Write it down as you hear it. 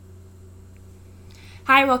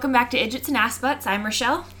Hi, welcome back to Idgits and Ass Butts. I'm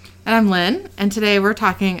Rochelle. And I'm Lynn, and today we're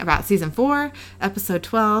talking about Season 4, Episode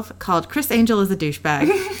 12, called Criss Angel is a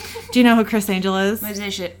Douchebag. Do you know who Criss Angel is? A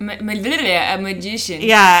magician.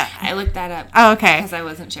 Yeah. I looked that up. Oh, okay. Because I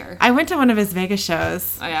wasn't sure. I went to one of his Vegas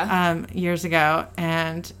shows years ago,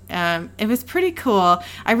 and it was pretty cool.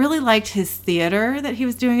 I really liked his theater that he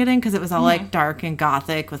was doing it in, because it was all, like, dark and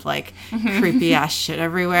gothic with, like, creepy-ass shit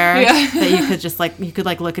everywhere that you could just, like,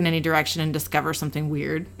 look in any direction and discover something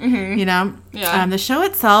weird, you know? Yeah. The show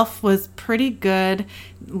itself was pretty good.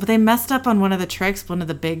 They messed up on one of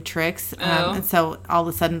the big tricks. And so all of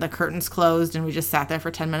a sudden the curtains closed and we just sat there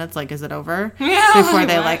for 10 minutes like, is it over? Yeah, before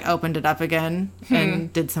they like opened it up again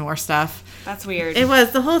and did some more stuff. That's weird.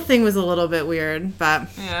 The whole thing was a little bit weird, but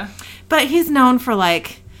he's known for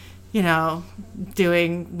like, you know,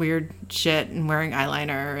 doing weird shit and wearing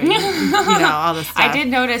eyeliner and, you know, all this stuff. I did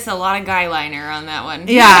notice a lot of guy liner on that one.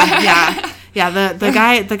 Yeah,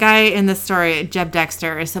 the guy in the story, Jeb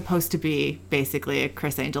Dexter, is supposed to be basically a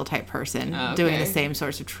Criss Angel type person, doing the same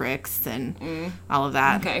sorts of tricks and all of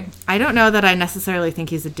that. Okay. I don't know that I necessarily think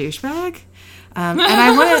he's a douchebag. And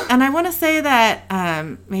I want to say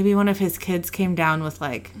that maybe one of his kids came down with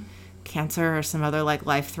like cancer or some other like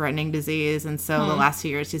life-threatening disease, and so the last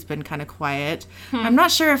few years he's been kind of quiet. I'm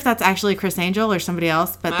not sure if that's actually Criss Angel or somebody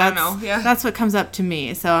else, but that's what comes up to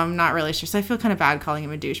me, so I'm not really sure. So I feel kind of bad calling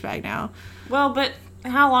him a douchebag now. Well, but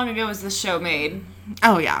how long ago was this show made?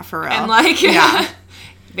 Oh yeah, for real. And like,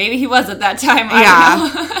 maybe he was at that time. I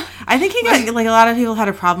don't know. I think he got, like, a lot of people had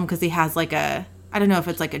a problem because he has like I don't know if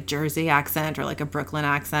it's like a Jersey accent or like a Brooklyn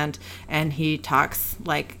accent, and he talks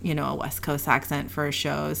like, you know, a West Coast accent for his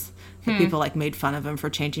shows. People like made fun of him for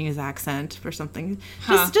changing his accent or something.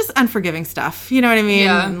 Just unforgiving stuff. You know what I mean?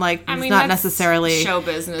 Yeah. Like, I mean, it's not that's necessarily show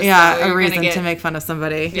business. a reason to make fun of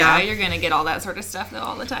somebody. Yeah, you're gonna get all that sort of stuff though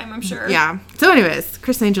all the time, I'm sure. Yeah. So anyways,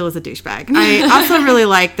 Criss Angel is a douchebag. I also really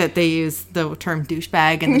like that they use the term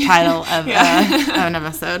douchebag in the title of an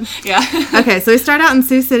episode. Yeah. Okay, so we start out in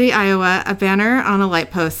Sioux City, Iowa. A banner on a light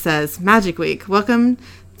post says, "Magic Week. Welcome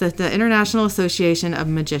to the International Association of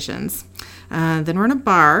Magicians." Then we're in a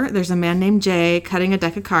bar. There's a man named Jay cutting a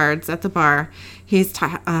deck of cards at the bar. He's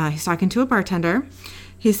talking to a bartender.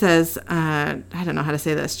 He says, I don't know how to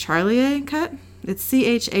say this, Charlie cut? It's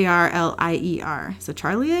Charlier. So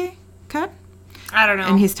Charlie cut? I don't know.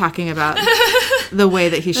 And he's talking about the way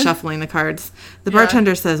that he's shuffling the cards. The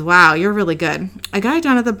bartender says, "Wow, you're really good." A guy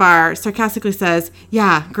down at the bar sarcastically says,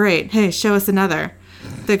 "Yeah, great. Hey, show us another."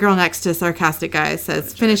 The girl next to the sarcastic guy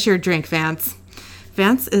says, "Finish your drink, Vance."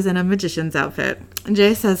 Vance is in a magician's outfit.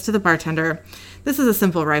 Jay says to the bartender, "This is a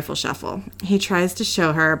simple rifle shuffle." He tries to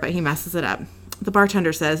show her, but he messes it up. The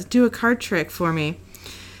bartender says, "Do a card trick for me."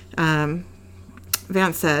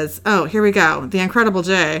 Vance says, "Oh, here we go. The Incredible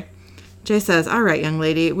Jay." Jay says, "All right, young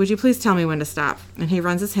lady, would you please tell me when to stop?" And he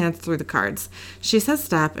runs his hands through the cards. She says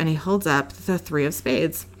stop, and he holds up the 3 of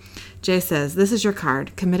spades. Jay says, "This is your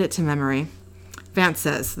card. Commit it to memory." Vance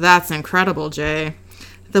says, "That's incredible, Jay."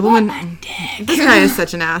 The woman, this guy is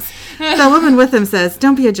such an ass. The woman with him says,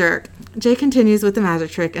 "Don't be a jerk." Jay continues with the magic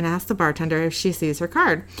trick and asks the bartender if she sees her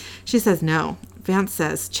card. She says no. Vance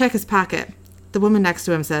says, "Check his pocket." The woman next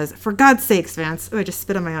to him says, "For God's sakes, Vance." Oh, I just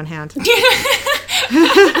spit on my own hand.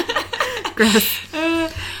 Gross.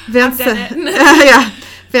 Vance says,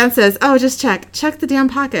 Vance says, "Oh, just check the damn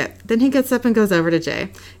pocket." Then he gets up and goes over to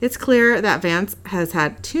Jay. It's clear that Vance has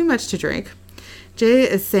had too much to drink. Jay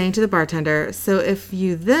is saying to the bartender, "So if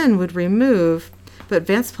you then would remove," but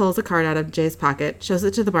Vance pulls a card out of Jay's pocket, shows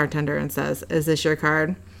it to the bartender, and says, "Is this your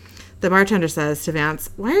card?" The bartender says to Vance,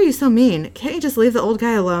 "Why are you so mean? Can't you just leave the old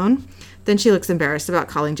guy alone?" Then she looks embarrassed about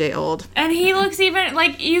calling Jay old. And he looks even,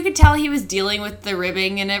 like, you could tell he was dealing with the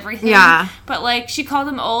ribbing and everything. Yeah. But, like, she called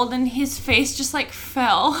him old and his face just, like,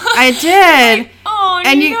 fell. I did. Like, oh,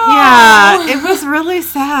 and no. It was really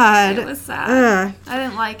sad. It was sad. I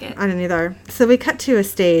didn't like it. I didn't either. So we cut to a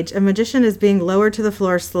stage. A magician is being lowered to the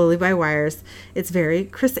floor slowly by wires. It's very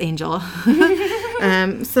Criss Angel.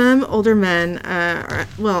 Some older men,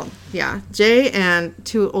 Jay and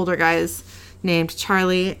 2 older guys named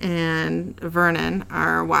Charlie and Vernon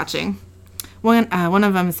are watching. One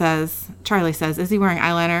of them says, Charlie says, "Is he wearing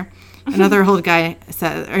eyeliner?" Another old guy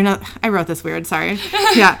says, or no, I wrote this weird, sorry.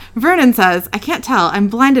 Yeah, Vernon says, "I can't tell. I'm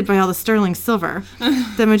blinded by all the sterling silver."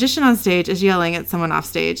 The magician on stage is yelling at someone off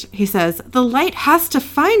stage. He says, "The light has to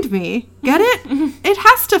find me. Get it? It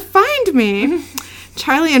has to find me."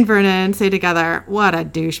 Charlie and Vernon say together, "What a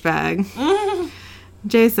douchebag."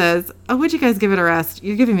 Jay says, "Oh, would you guys give it a rest?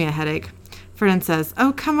 You're giving me a headache." Vernon says,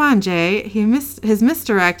 "Oh, come on, Jay. His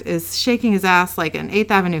misdirect is shaking his ass like an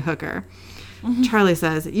 8th Avenue hooker." Charlie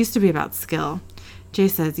says, "It used to be about skill." Jay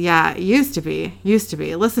says, yeah, it used to be.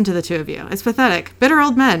 Listen to the two of you. It's pathetic. Bitter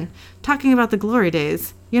old men talking about the glory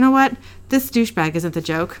days. You know what? This douchebag isn't the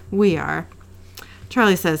joke. We are.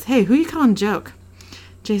 Charlie says, hey, who you calling joke?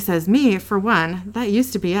 Jay says, me, for one. That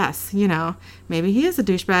used to be us. You know, maybe he is a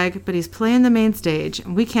douchebag, but he's playing the main stage,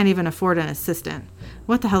 and we can't even afford an assistant.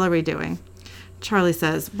 What the hell are we doing? Charlie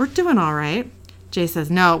says, we're doing all right. Jay says,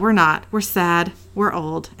 no, we're not. We're sad, we're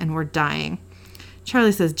old, and we're dying.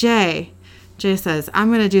 Charlie says, Jay. Jay says, I'm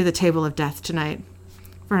going to do the table of death tonight.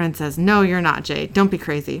 Vernon says, no, you're not, Jay. Don't be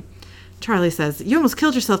crazy. Charlie says, you almost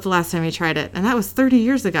killed yourself the last time you tried it, and that was 30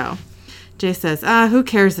 years ago. Jay says, who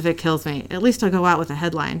cares if it kills me? At least I'll go out with a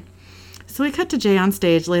headline. So we cut to Jay on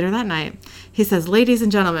stage later that night. He says, ladies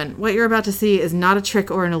and gentlemen, what you're about to see is not a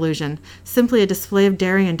trick or an illusion, simply a display of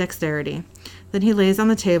daring and dexterity. Then he lays on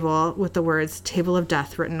the table with the words, table of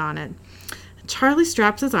death, written on it. Charlie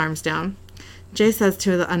straps his arms down. Jay says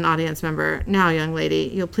to an audience member, now, young lady,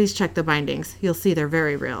 you'll please check the bindings. You'll see they're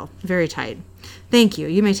very real, very tight. Thank you.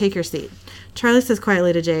 You may take your seat. Charlie says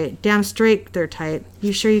quietly to Jay, damn straight they're tight.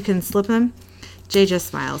 You sure you can slip them? Jay just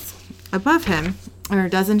smiles. Above him are a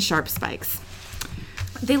dozen sharp spikes.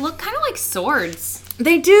 They look kind of like swords.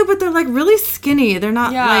 They do, but they're like really skinny. They're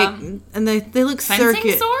not like, and they look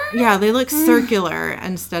fencing sword? Yeah, they look circular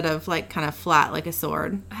instead of like kind of flat like a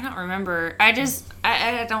sword. I don't remember. I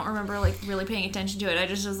don't remember like really paying attention to it. I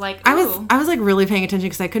just was like, ooh. I was like really paying attention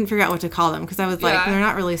because I couldn't figure out what to call them because I was like, they're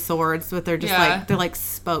not really swords, but they're just like they're like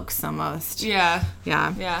spokes almost. Yeah.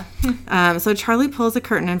 So Charlie pulls a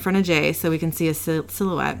curtain in front of Jay so we can see a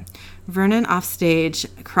silhouette. Vernon off stage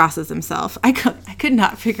crosses himself. I could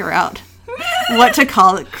not figure out what to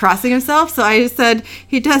call it, crossing himself, so I said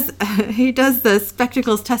he does the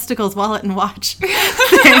spectacles, testicles, wallet, and watch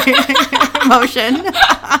motion.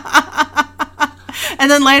 And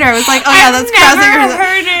then later I was like, oh yeah, that's crossing. I've never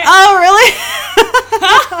heard it. Oh really?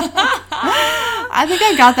 I think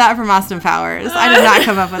I got that from Austin Powers. I did not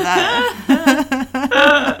come up with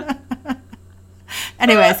that.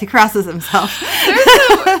 Anyways, he crosses himself.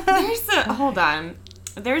 Hold on.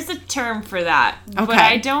 There's a term for that, okay. But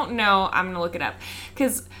I don't know. I'm going to look it up.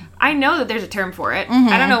 Because I know that there's a term for it. Mm-hmm.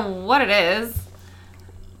 I don't know what it is.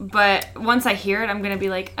 But once I hear it, I'm going to be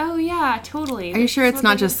like, oh, yeah, totally. Are you sure it's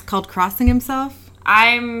not just called crossing himself?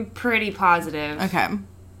 I'm pretty positive. Okay.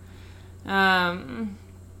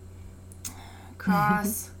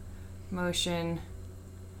 Cross, motion.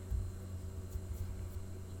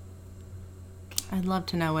 I'd love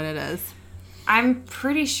to know what it is. I'm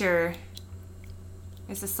pretty sure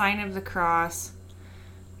it's a sign of the cross.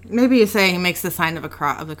 Maybe you say he makes the sign of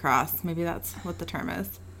the cross. Maybe that's what the term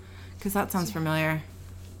is. Because that sounds familiar.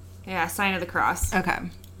 Yeah, sign of the cross. Okay.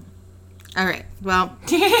 All right. Well,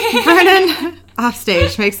 Vernon off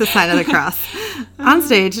stage makes the sign of the cross. On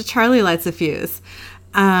stage, Charlie lights a fuse.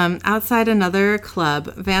 Outside another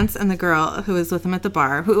club, Vance and the girl who was with him at the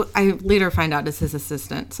bar, who I later find out is his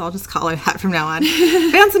assistant, so I'll just call her that from now on.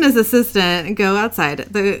 Vance and his assistant go outside.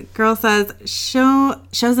 The girl says,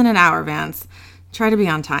 "Show's in an hour, Vance. Try to be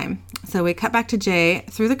on time." So we cut back to Jay.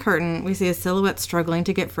 Through the curtain, we see a silhouette struggling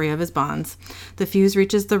to get free of his bonds. The fuse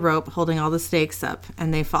reaches the rope holding all the stakes up,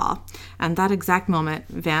 and they fall. At that exact moment,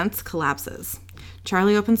 Vance collapses.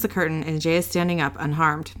 Charlie opens the curtain, and Jay is standing up,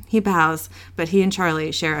 unharmed. He bows, but he and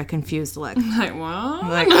Charlie share a confused look. Like, what?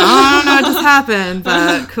 Like, oh, I don't know what just happened,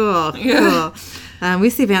 but cool.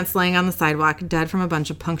 We see Vance laying on the sidewalk, dead from a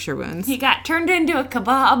bunch of puncture wounds. He got turned into a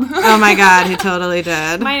kebab. Oh, my God, he totally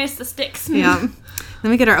did. Minus the sticks. Yeah.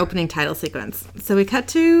 Then we get our opening title sequence. So we cut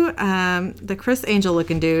to the Chris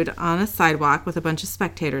Angel-looking dude on a sidewalk with a bunch of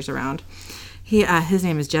spectators around. His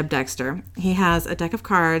name is Jeb Dexter. He has a deck of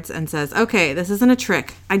cards and says, okay, this isn't a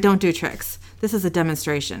trick. I don't do tricks. This is a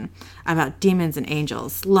demonstration about demons and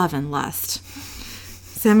angels, love and lust.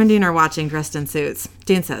 Sam and Dean are watching dressed in suits.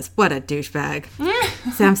 Dean says, what a douchebag.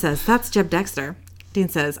 Sam says, that's Jeb Dexter. Dean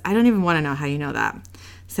says, I don't even want to know how you know that.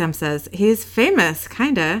 Sam says, he's famous,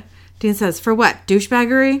 kinda. Dean says, for what,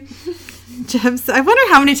 douchebaggery? I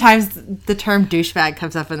wonder how many times the term douchebag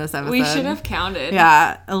comes up in this episode. We should have counted.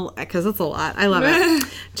 Yeah, because it's a lot. I love it.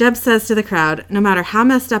 Jeb says to the crowd, no matter how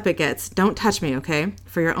messed up it gets, don't touch me, okay?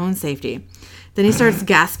 For your own safety. Then he starts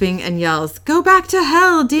gasping and yells, go back to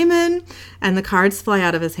hell, demon! And the cards fly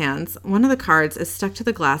out of his hands. One of the cards is stuck to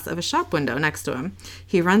the glass of a shop window next to him.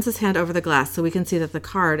 He runs his hand over the glass so we can see that the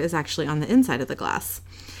card is actually on the inside of the glass.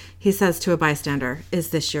 He says to a bystander,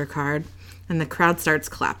 is this your card? And the crowd starts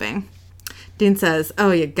clapping. Dean says,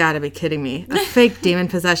 oh, you gotta be kidding me. A fake demon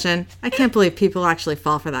possession? I can't believe people actually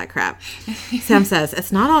fall for that crap. Sam says,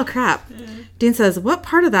 it's not all crap. Dean says, what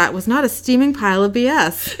part of that was not a steaming pile of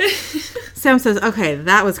BS? Sam says, okay,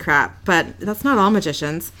 that was crap, but that's not all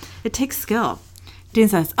magicians. It takes skill. Dean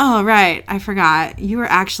says, oh, right, I forgot. You were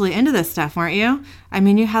actually into this stuff, weren't you? I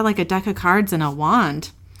mean, you had like a deck of cards and a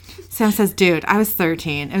wand. Sam says, dude, I was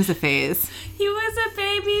 13. It was a phase. He was a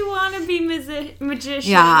baby wannabe magician.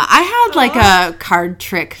 Yeah, I had like a card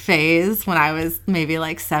trick phase when I was maybe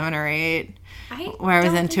like 7 or 8, where I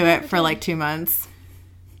was into it for like 2 months.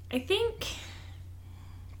 I think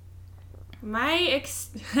my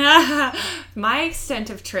extent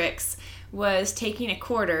of tricks was taking a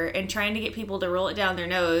quarter and trying to get people to roll it down their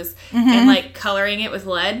nose and like coloring it with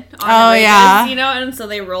lead on the ridges, you know, and so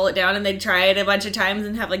they roll it down and they'd try it a bunch of times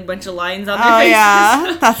and have like a bunch of lines on their faces.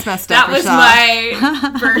 Yeah, that's messed up. That was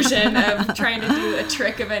my version of trying to do a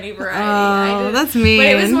trick of any variety. Oh, that's mean. But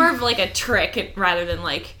it was more of like a trick rather than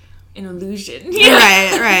like an illusion.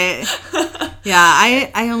 Right. Yeah,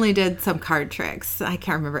 I only did some card tricks. I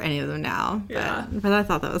can't remember any of them now, but I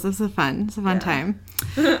thought this was a fun time.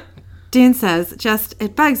 Dean says,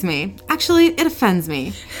 it bugs me. Actually, it offends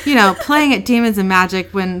me. You know, playing at demons and magic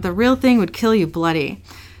when the real thing would kill you bloody.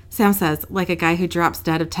 Sam says, like a guy who drops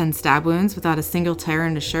dead of 10 stab wounds without a single tear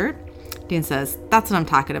in his shirt. Dean says, that's what I'm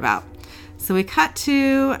talking about. So we cut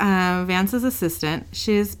to Vance's assistant.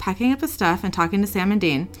 She's packing up his stuff and talking to Sam and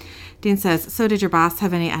Dean. Dean says, so did your boss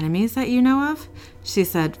have any enemies that you know of? She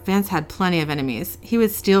said, Vance had plenty of enemies. He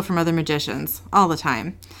would steal from other magicians all the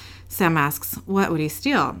time. Sam asks, what would he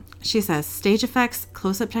steal? She says, stage effects,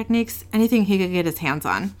 close-up techniques, anything he could get his hands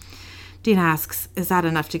on. Dean asks, is that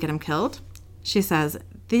enough to get him killed? She says,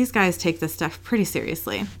 these guys take this stuff pretty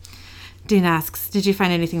seriously. Dean asks, did you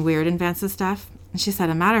find anything weird in Vance's stuff? And she said,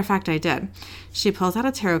 a matter of fact, I did. She pulls out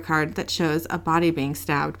a tarot card that shows a body being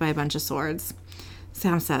stabbed by a bunch of swords.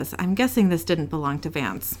 Sam says, I'm guessing this didn't belong to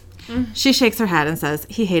Vance. She shakes her head and says,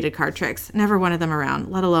 he hated card tricks, never wanted them around,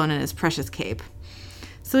 let alone in his precious cape.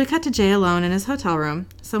 So we cut to Jay alone in his hotel room.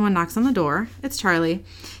 Someone knocks on the door. It's Charlie.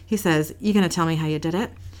 He says, you gonna tell me how you did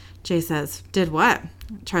it? Jay says, did what?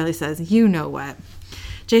 Charlie says, you know what.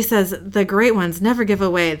 Jay says, the great ones never give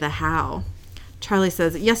away the how. Charlie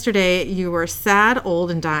says, yesterday you were sad, old,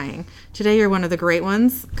 and dying. Today you're one of the great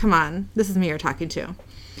ones. Come on, this is me you're talking to.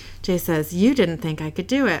 Jay says, you didn't think I could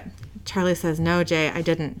do it. Charlie says, no, Jay, I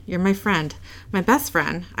didn't. You're my friend, my best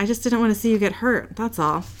friend. I just didn't want to see you get hurt, that's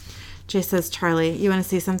all. Jay says, Charlie, you want to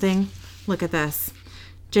see something? Look at this.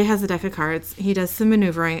 Jay has a deck of cards. He does some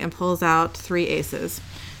maneuvering and pulls out 3 aces.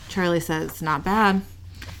 Charlie says, not bad.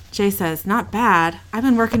 Jay says, not bad. I've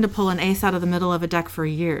been working to pull an ace out of the middle of a deck for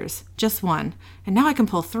years. Just one. And now I can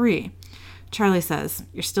pull 3. Charlie says,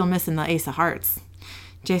 you're still missing the ace of hearts.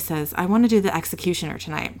 Jay says, I want to do the executioner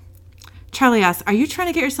tonight. Charlie asks, are you trying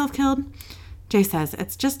to get yourself killed? Jay says,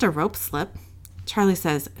 it's just a rope slip. Charlie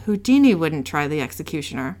says, Houdini wouldn't try the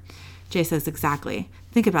executioner. Jay says, exactly.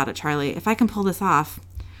 Think about it, Charlie. If I can pull this off.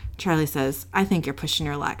 Charlie says, I think you're pushing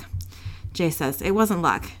your luck. Jay says, it wasn't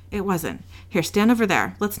luck. It wasn't. Here, stand over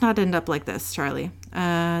there. Let's not end up like this, Charlie.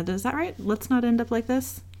 Is that right? Let's not end up like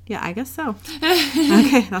this? Yeah, I guess so.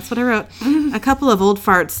 Okay, that's what I wrote. A couple of old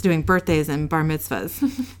farts doing birthdays and bar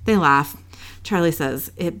mitzvahs. They laugh. Charlie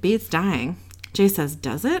says, it beats dying. Jay says,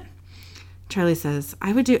 does it? Charlie says,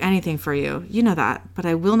 I would do anything for you. You know that. But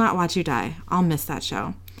I will not watch you die. I'll miss that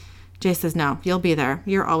show. Jay says, no, you'll be there.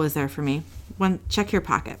 You're always there for me. Check your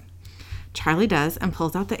pocket. Charlie does and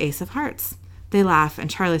pulls out the ace of hearts. They laugh, and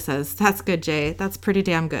Charlie says, that's good, Jay. That's pretty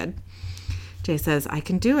damn good. Jay says, I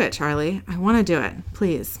can do it, Charlie. I want to do it.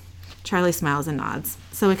 Please. Charlie smiles and nods.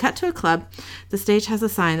 So we cut to a club. The stage has a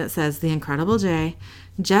sign that says, The Incredible Jay.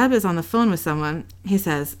 Jeb is on the phone with someone. He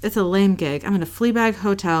says, it's a lame gig. I'm in a Fleabag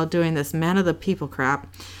hotel doing this man of the people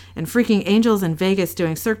crap and freaking angels in Vegas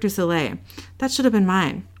doing Cirque du Soleil. That should have been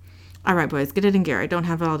mine. All right, boys, get it in gear. I don't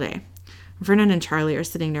have it all day. Vernon and Charlie are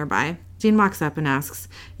sitting nearby. Dean walks up and asks,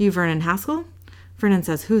 you Vernon Haskell? Vernon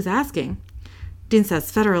says, who's asking? Dean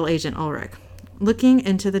says, Federal Agent Ulrich, looking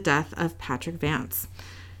into the death of Patrick Vance.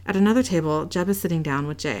 At another table, Jeb is sitting down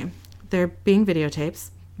with Jay. They're being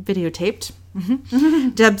videotaped.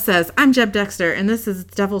 Jeb says, I'm Jeb Dexter, and this is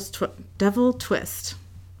Devil Twist.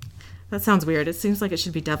 That sounds weird. It seems like it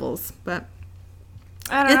should be Devils, but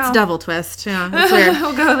I don't know. It's Devil Twist. Yeah, that's weird.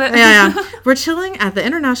 We'll go with it. Yeah. We're chilling at the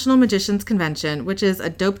International Magicians Convention, which is a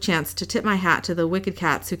dope chance to tip my hat to the wicked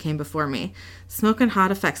cats who came before me. Smoking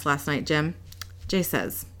hot effects last night, Jim. Jay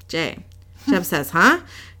says, Jay. Jeb says, huh?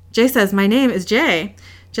 Jay says, my name is Jay.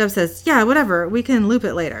 Jeb says, yeah, whatever. We can loop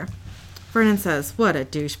it later. Vernon says, what a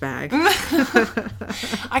douchebag.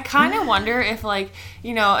 I kind of wonder if, like,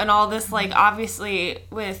 you know, and all this, like, obviously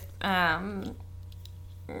with the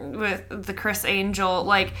Criss Angel,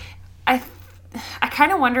 like, I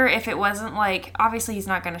kind of wonder if it wasn't, like, obviously he's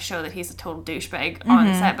not going to show that he's a total douchebag on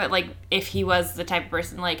set, but, like, if he was the type of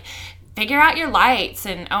person, like, figure out your lights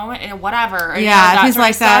and whatever. And, yeah, you know, if he's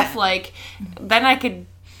like that. Stuff, like, then I could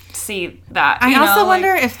see that. I also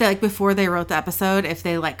wonder if, like, before they wrote the episode, if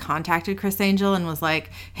they, like, contacted Criss Angel and was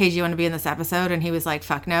like, hey, do you want to be in this episode? And he was like,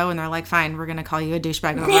 fuck no. And they're like, fine, we're going to call you a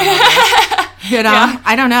douchebag. You know? Yeah.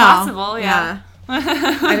 I don't know. Possible, yeah.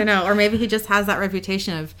 I don't know. Or maybe he just has that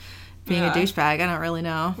reputation of being a douchebag. I don't really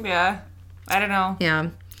know. Yeah. I don't know. Yeah.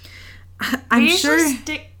 I'm sure.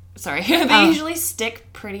 They usually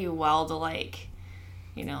stick pretty well to, like,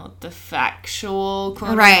 you know, the factual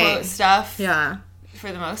quote-unquote stuff. Yeah.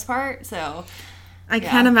 For the most part, so I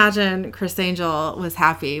can't imagine Criss Angel was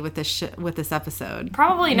happy with this episode.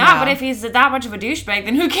 Probably not, but if he's that much of a douchebag,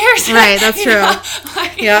 then who cares? Right, that's true.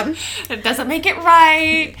 Like, yep. It doesn't make it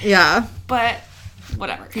right. Yeah. But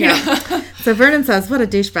whatever. Yeah. So Vernon says, what a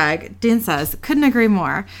douchebag. Dean says, couldn't agree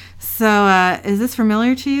more. So is this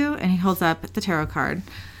familiar to you? And he holds up the tarot card.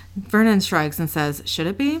 Vernon shrugs and says, should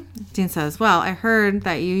it be? Dean says, well, I heard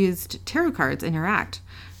that you used tarot cards in your act.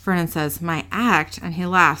 Vernon says, my act? And he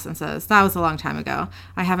laughs and says, that was a long time ago.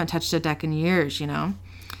 I haven't touched a deck in years, you know.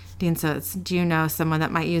 Dean says, do you know someone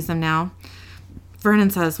that might use them now? Vernon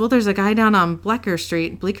says, well, there's a guy down on Bleecker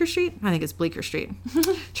Street. Bleecker Street? I think it's Bleecker Street.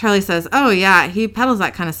 Charlie says, oh, yeah, he peddles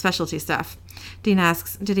that kind of specialty stuff. Dean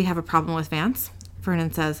asks, did he have a problem with Vance?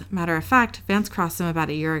 Vernon says, matter of fact, Vance crossed him about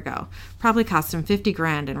a year ago. Probably cost him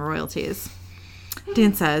 $50,000 in royalties.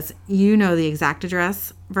 Dean says, you know the exact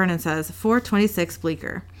address? Vernon says, 426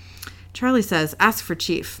 Bleecker. Charlie says, ask for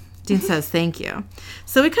Chief. Dean says, thank you.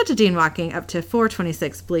 So we cut to Dean walking up to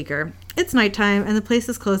 426 Bleecker. It's nighttime and the place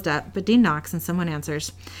is closed up, but Dean knocks and someone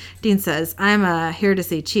answers. Dean says, I'm here to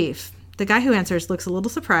see Chief. The guy who answers looks a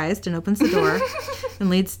little surprised and opens the door and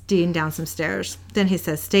leads Dean down some stairs. Then he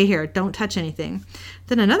says, stay here, don't touch anything.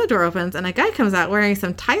 Then another door opens and a guy comes out wearing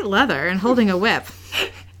some tight leather and holding a whip.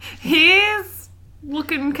 He's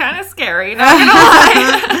looking kind of scary, not gonna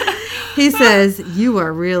lie. He says, you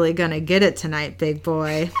are really going to get it tonight, big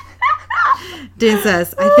boy. Dean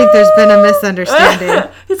says, I think there's been a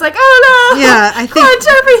misunderstanding. He's like, oh no. Yeah, I think. Clench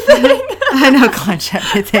everything. I know, clench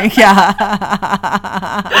everything. Yeah.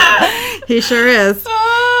 He sure is.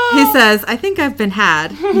 He says, I think I've been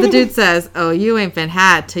had. The dude says, oh, you ain't been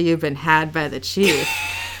had till you've been had by the chief.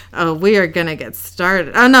 Oh, we are going to get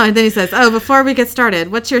started. Oh, no. And then he says, oh, before we get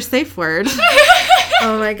started, what's your safe word?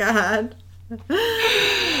 Oh, my God. Dean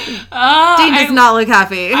does not look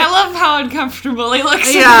happy. I love how uncomfortable he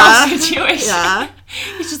looks in the whole situation. Yeah.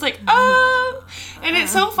 He's just like, oh. And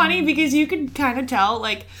it's so funny because you could kind of tell,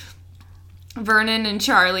 like, Vernon and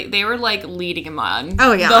Charlie, they were, like, leading him on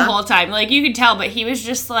the whole time. Like, you could tell, but he was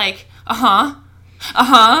just like, uh-huh.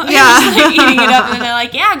 Yeah. Just, like, eating it up. And they're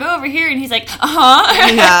like, yeah, go over here. And he's like,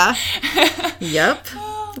 Yeah. Yep.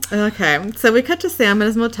 Okay, so we cut to Sam in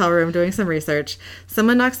his motel room doing some research.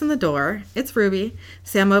 Someone knocks on the door. It's Ruby.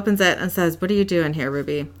 Sam opens it and says, what are you doing here,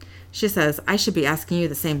 Ruby? She says, I should be asking you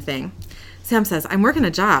the same thing. Sam says, I'm working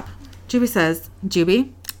a job. Juby says,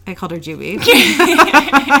 Juby? I called her Juby.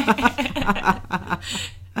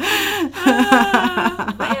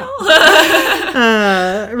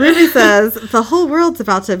 Ruby says, the whole world's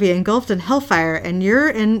about to be engulfed in hellfire and you're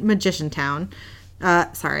in Magician Town.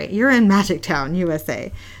 You're in Magic Town,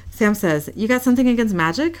 USA. Sam says, you got something against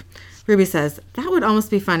magic? Ruby says, that would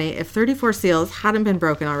almost be funny if 34 seals hadn't been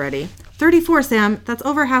broken already. 34, Sam. That's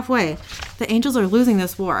over halfway. The angels are losing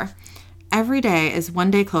this war. Every day is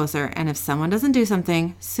one day closer, and if someone doesn't do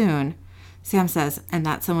something soon, Sam says, and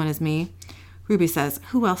that someone is me? Ruby says,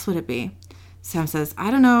 who else would it be? Sam says,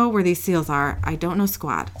 I don't know where these seals are. I don't know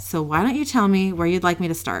squat. So why don't you tell me where you'd like me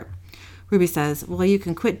to start? Ruby says, well, you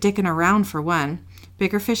can quit dicking around for one.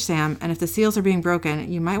 Bigger fish, Sam, and if the seals are being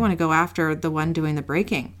broken, you might want to go after the one doing the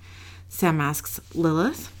breaking. Sam asks,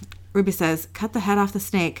 Lilith? Ruby says, cut the head off the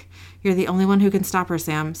snake. You're the only one who can stop her,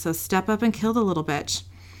 Sam, so step up and kill the little bitch.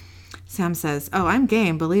 Sam says, oh, I'm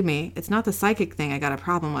game, believe me. It's not the psychic thing I got a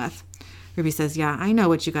problem with. Ruby says, yeah, I know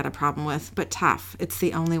what you got a problem with, but tough. It's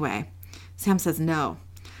the only way. Sam says, no.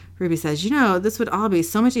 Ruby says, you know, this would all be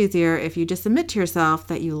so much easier if you just admit to yourself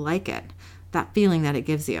that you like it, that feeling that it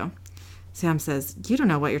gives you. Sam says, you don't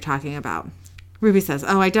know what you're talking about. Ruby says,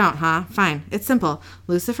 oh, I don't, huh? Fine. It's simple.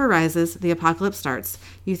 Lucifer rises. The apocalypse starts.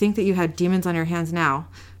 You think that you have demons on your hands now.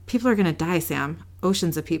 People are going to die, Sam.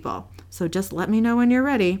 Oceans of people. So just let me know when you're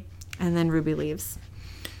ready. And then Ruby leaves.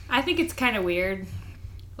 I think it's kind of weird.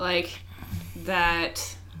 Like,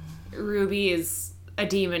 that Ruby is a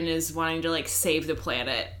demon is wanting to, like, save the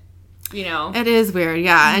planet, you know? It is weird,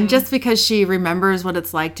 yeah. And just because she remembers what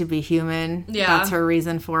it's like to be human, that's her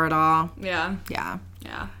reason for it all. Yeah. Yeah.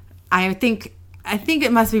 Yeah. I think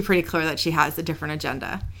it must be pretty clear that she has a different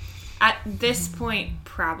agenda. At this point,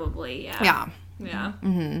 probably, yeah. Yeah. Yeah.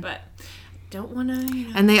 Mm-hmm. But don't want to, you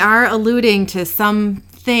know. And they are alluding to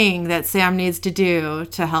something that Sam needs to do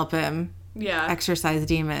to help him exorcise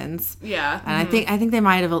demons. Yeah. And I think they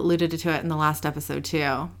might have alluded to it in the last episode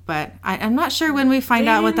too. But I'm not sure when we find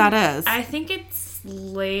out what that is. I think it's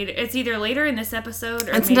late. It's either later in this episode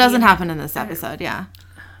or it doesn't happen in this episode, yeah.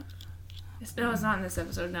 No, it's not in this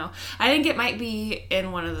episode, no. I think it might be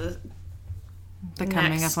in one of the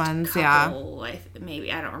coming up ones, couple,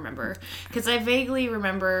 maybe. I don't remember. Because I vaguely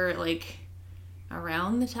remember, like,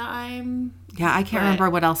 around the time. Yeah, I can't remember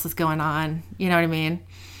what else is going on. You know what I mean?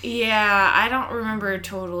 Yeah, I don't remember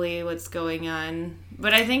totally what's going on.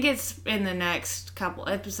 But I think it's in the next couple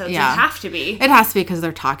episodes. Yeah. It have to be. It has to be because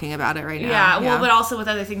they're talking about it right now. Yeah, well, but also with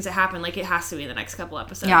other things that happen, like, it has to be in the next couple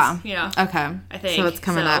episodes. Yeah. You know? Okay. I think. So it's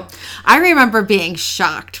coming up. I remember being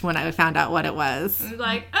shocked when I found out what it was.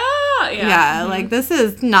 Like, oh, yeah. Yeah, like, this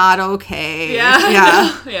is not okay. Yeah.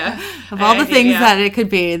 Yeah. Yeah. Of all the things that it could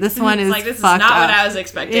be, this one is like, this is fucked not up. what I was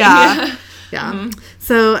expecting. Yeah. Yeah. Mm-hmm.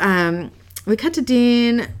 So, we cut to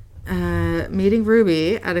Dean meeting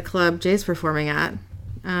Ruby at a club Jay's performing at.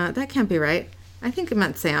 That can't be right. I think it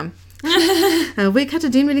meant Sam. We cut to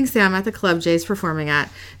Dean meeting Sam at the club Jay's performing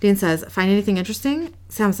at. Dean says, find anything interesting?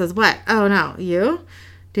 Sam says, what? Oh, no. You?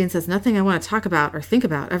 Dean says, nothing I want to talk about or think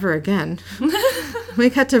about ever again. We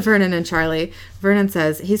cut to Vernon and Charlie. Vernon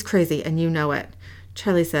says, he's crazy and you know it.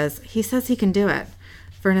 Charlie says he can do it.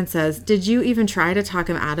 Vernon says, did you even try to talk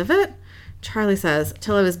him out of it? Charlie says,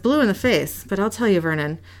 till I was blue in the face. But I'll tell you,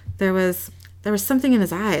 Vernon, there was something in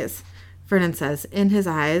his eyes. Vernon says, in his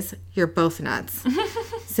eyes, you're both nuts.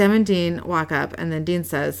 Sam and Dean walk up, and then Dean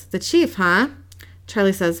says, the chief, huh?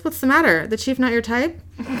 Charlie says, what's the matter? The chief not your type?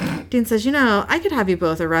 Dean says, I could have you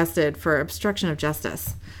both arrested for obstruction of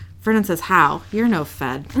justice. Vernon says, how? You're no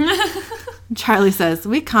Fed. Charlie says,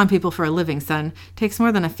 we con people for a living, son. Takes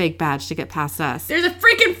more than a fake badge to get past us. There's a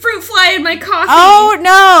freaking fruit fly in my coffee. Oh,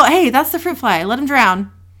 no. Hey, that's the fruit fly. Let him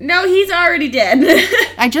drown. No, he's already dead.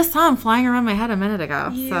 I just saw him flying around my head a minute ago.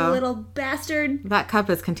 You little bastard. That cup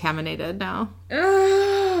is contaminated now.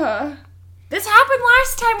 Ugh. This happened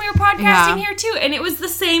last time we were podcasting here, too. And it was the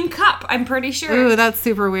same cup, I'm pretty sure. Ooh, that's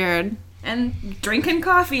super weird. And drinking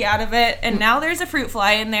coffee out of it. And now there's a fruit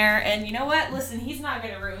fly in there. And you know what? Listen, he's not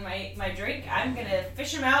going to ruin my drink. I'm going to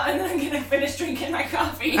fish him out and then I'm going to finish drinking my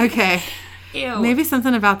coffee. Okay. Ew. Maybe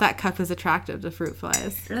something about that cup is attractive to fruit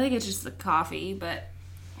flies. I think it's just the coffee, but...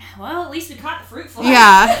 Well, at least we caught the fruit fly.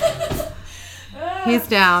 Yeah. He's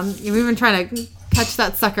down. We've been trying to catch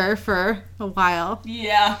that sucker for a while.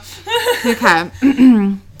 Yeah. Okay.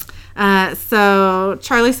 So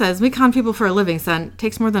Charlie says, we con people for a living, son.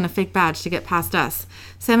 Takes more than a fake badge to get past us.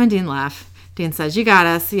 Sam and Dean laugh. Dean says, you got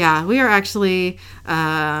us. Yeah, we are actually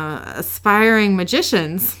aspiring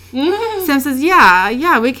magicians. Sam says,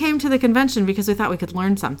 yeah, we came to the convention because we thought we could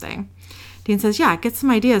learn something. Dean says, yeah, get some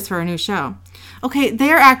ideas for our new show. Okay,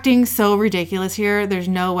 they're acting so ridiculous here. There's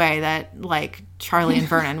no way that, like, Charlie and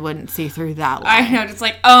Vernon wouldn't see through that line. I know, just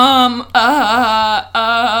like,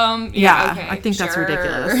 Yeah, okay, I think that's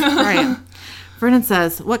ridiculous. Right. Vernon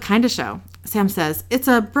says, what kind of show? Sam says, it's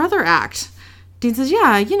a brother act. Dean says,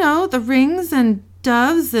 yeah, the rings and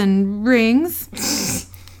doves and rings.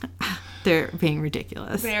 They're being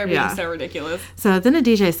ridiculous. They are being so ridiculous. So then a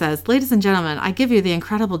DJ says, ladies and gentlemen, I give you the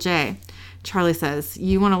Incredible Jay. Charlie says,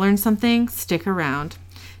 you want to learn something? Stick around.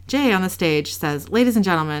 Jay on the stage says, ladies and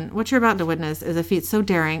gentlemen, what you're about to witness is a feat so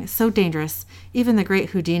daring, so dangerous, even the great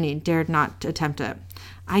Houdini dared not attempt it.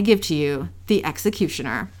 I give to you the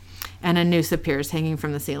Executioner. And a noose appears hanging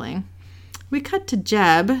from the ceiling. We cut to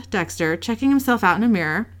Jeb Dexter checking himself out in a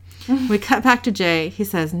mirror. We cut back to Jay. He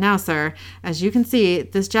says, now, sir, as you can see,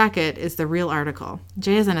 this jacket is the real article.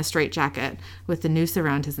 Jay is in a straight jacket with the noose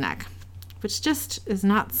around his neck. Which just does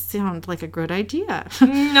not sound like a good idea.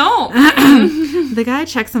 No. The guy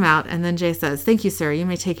checks him out, and then Jay says, thank you, sir. You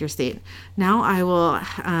may take your seat. Now I will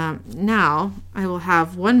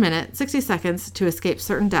have 1 minute, 60 seconds to escape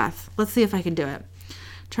certain death. Let's see if I can do it.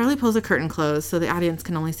 Charlie pulls a curtain closed so the audience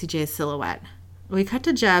can only see Jay's silhouette. We cut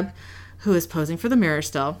to Jeb, who is posing for the mirror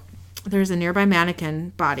still. There's a nearby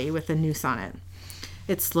mannequin body with a noose on it.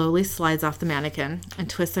 It slowly slides off the mannequin and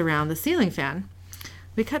twists around the ceiling fan.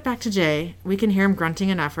 We cut back to Jay. We can hear him grunting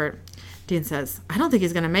in effort. Dean says, I don't think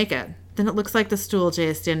he's going to make it. Then it looks like the stool Jay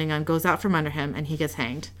is standing on goes out from under him and he gets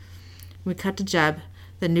hanged. We cut to Jeb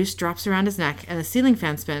The noose drops around his neck, and the ceiling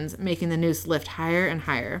fan spins, making the noose lift higher and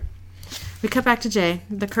higher. We cut back to Jay.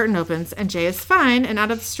 The curtain opens, and Jay is fine and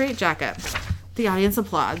out of the straitjacket. The audience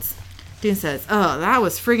applauds. Dean says, "Oh, that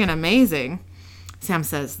was friggin' amazing." Sam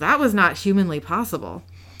says, "That was not humanly possible."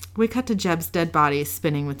 We cut to Jeb's dead body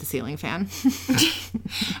spinning with the ceiling fan.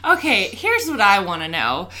 Okay, here's what I want to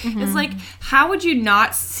know. It's like, how would you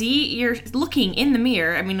not see you're looking in the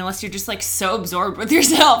mirror? I mean, unless you're just like so absorbed with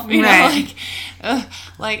yourself, you know,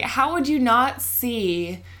 like how would you not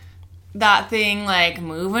see that thing like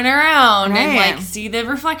moving around and like see the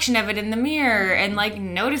reflection of it in the mirror and like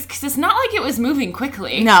notice, because it's not like it was moving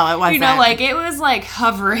quickly. No, it wasn't. You know, like it was like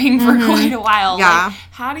hovering for quite a while. Yeah. Like,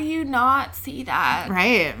 how do you not see that?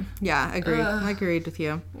 Right. Yeah, agreed. I agreed with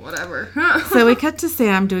you. Whatever. So we cut to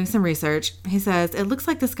Sam doing some research. He says, "It looks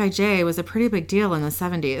like this guy Jay was a pretty big deal in the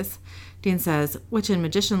 70s. Dean says, "Which in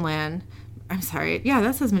Magician Land..." I'm sorry. Yeah,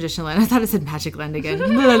 that says Magician Land. I thought it said Magic Land again.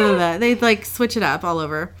 They like switch it up all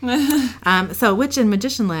over. So which in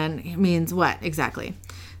Magician Land means what exactly?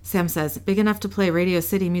 Sam says, "Big enough to play Radio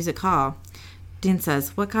City Music Hall." Dean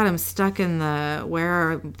says, "What got him stuck in the where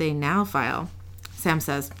are they now file?" Sam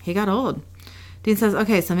says, "He got old." Dean says,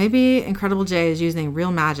 "Okay, so maybe Incredible Jay is using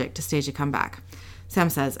real magic to stage a comeback." Sam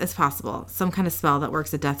says, "It's possible. Some kind of spell that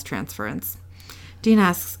works a death transference." Dean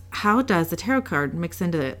asks, "How does the tarot card mix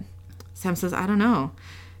into it?" Sam says, "I don't know."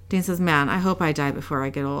 Dean says, "Man, I hope I die before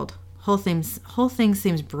I get old. Whole thing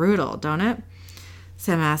seems brutal, don't it?"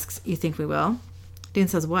 Sam asks, "You think we will?" Dean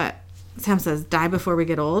says, "What?" Sam says, "Die before we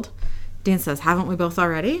get old." Dean says, "Haven't we both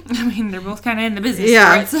already?" I mean, they're both kind of in the business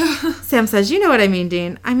for it, so. Sam says, "You know what I mean,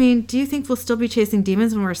 Dean. I mean, do you think we'll still be chasing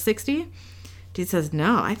demons when we're 60? Dean says,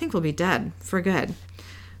 "No, I think we'll be dead. For good."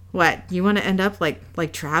 "What, you want to end up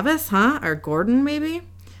like Travis, huh? Or Gordon, maybe?"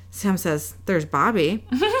 Sam says, "There's Bobby."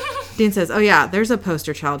 Dean says, "Oh yeah, there's a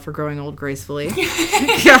poster child for growing old gracefully."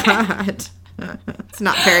 God. It's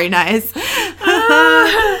not very nice.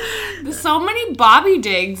 There's so many Bobby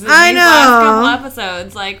digs in these I know. last couple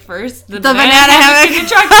episodes. Like, first, the banana hammock in the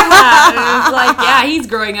truck hat. And it's like, yeah, he's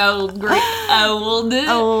growing old.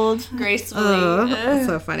 Gracefully. That's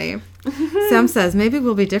so funny. Sam says, "Maybe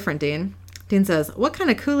we'll be different, Dean." Dean says, "What kind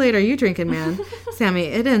of Kool-Aid are you drinking, man?" Sammy,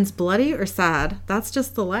 "It ends bloody or sad. That's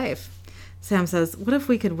just the life." Sam says, "What if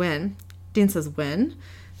we could win?" Dean says, "Win?"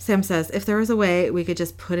 Sam says, "If there was a way we could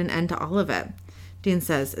just put an end to all of it." Dean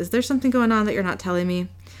says, "Is there something going on that you're not telling me?"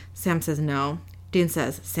 Sam says, "No." Dean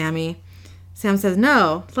says, "Sammy." Sam says,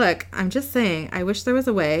 "No, look, I'm just saying, I wish there was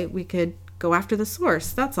a way we could go after the source,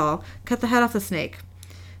 that's all. Cut the head off the snake."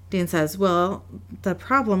 Dean says, "Well, the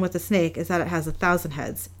problem with the snake is that it has 1,000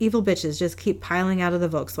 heads. Evil bitches just keep piling out of the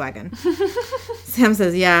Volkswagen." Sam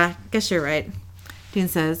says, "Yeah, guess you're right." Dean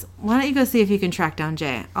says, "Why don't you go see if you can track down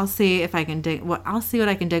Jay? I'll see what I can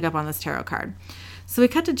dig up on this tarot card." So we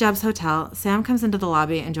cut to Jeb's hotel. Sam comes into the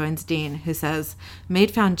lobby and joins Dean, who says,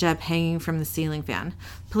 "Maid found Jeb hanging from the ceiling fan.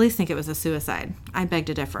 Police think it was a suicide. I beg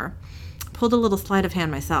to differ. Pulled a little sleight of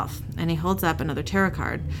hand myself." And he holds up another tarot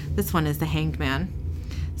card. This one is the Hanged Man.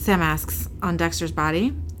 Sam asks, "On Dexter's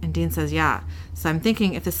body?" And Dean says, "Yeah. So I'm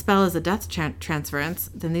thinking if the spell is a death transference,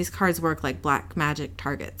 then these cards work like black magic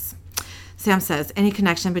targets." Sam says, "Any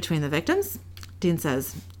connection between the victims?" Dean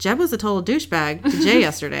says, "Jeb was a total douchebag to Jay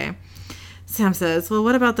yesterday." Sam says, "Well,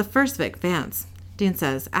 what about the first Vic, Vance?" Dean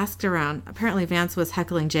says, "Asked around. Apparently Vance was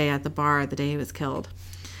heckling Jay at the bar the day he was killed."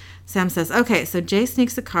 Sam says, "Okay, so Jay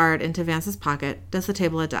sneaks a card into Vance's pocket, does the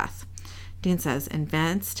table of death." Dean says, "And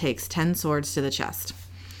Vance takes 10 swords to the chest."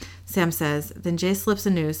 Sam says, "Then Jay slips a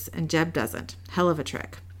noose and Jeb doesn't. Hell of a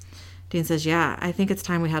trick." Dean says, "Yeah, I think it's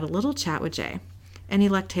time we had a little chat with Jay. Any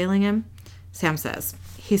luck tailing him?" Sam says,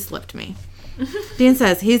 "He slipped me." Dean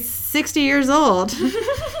says, "He's 60 years old."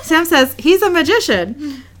 Sam says, "He's a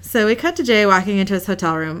magician." So we cut to Jay walking into his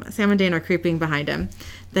hotel room. Sam and Dean are creeping behind him.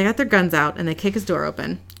 They got their guns out and they kick his door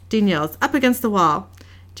open. Dean yells, "Up against the wall."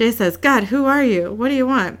 Jay says, "God, who are you? What do you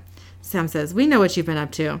want?" Sam says, "We know what you've been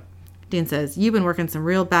up to." Dean says, "You've been working some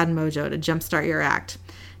real bad mojo to jumpstart your act."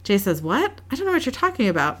 Jay says, "What? I don't know what you're talking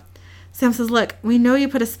about." Sam says, "Look, we know you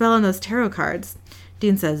put a spell on those tarot cards."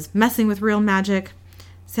 Dean says, "Messing with real magic."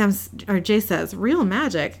 Jay says, "Real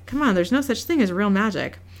magic? Come on, there's no such thing as real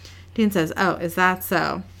magic." Dean says, "Oh, is that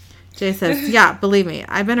so?" Jay says, "Yeah, believe me,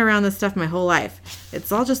 I've been around this stuff my whole life.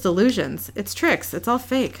 It's all just illusions. It's tricks. It's all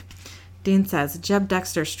fake." Dean says, "Jeb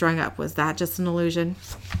Dexter strung up. Was that just an illusion?"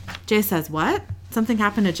 Jay says, "What? Something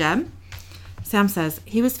happened to Jeb?" Sam says,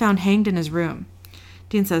 "He was found hanged in his room."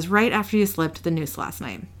 Dean says, "Right after you slipped the noose last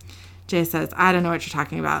night." Jay says, "I don't know what you're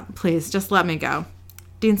talking about. Please, just let me go."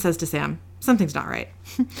 Dean says to Sam, "Something's not right."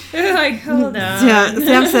 Like, hold on. Yeah,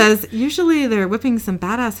 Sam says, "Usually they're whipping some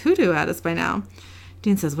badass hoodoo at us by now."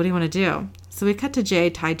 Dean says, what do you want to do? So we cut to Jay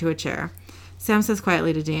tied to a chair. Sam says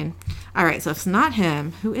quietly to Dean, all right, so if it's not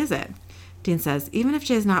him, who is it? Dean says, even if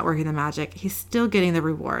Jay's not working the magic, he's still getting the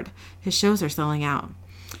reward. His shows are selling out.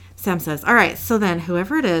 Sam says, all right, so then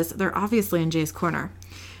whoever it is, they're obviously in Jay's corner.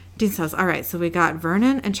 Dean says, all right, so we got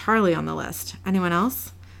Vernon and Charlie on the list. Anyone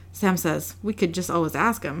else? Sam says, we could just always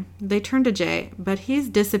ask him. They turn to Jay, but he's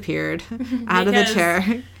disappeared out of the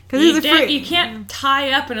chair. You can't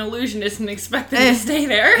tie up an illusionist and expect them to stay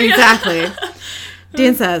there. Exactly.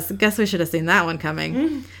 Dean says, guess we should have seen that one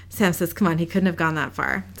coming. Sam says, come on, he couldn't have gone that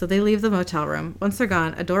far. So they leave the motel room. Once they're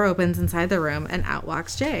gone, a door opens inside the room and out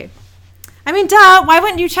walks Jay. I mean, duh, why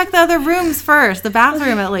wouldn't you check the other rooms first? The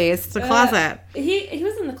bathroom, at least. The closet. He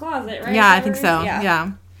was in the closet, right? Yeah, I think so.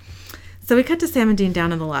 Yeah. So we cut to Sam and Dean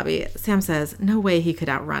down in the lobby. Sam says, no way he could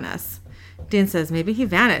outrun us. Dean says, maybe he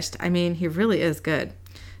vanished. I mean, he really is good.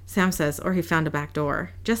 Sam says, or he found a back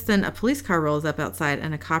door. Just then, a police car rolls up outside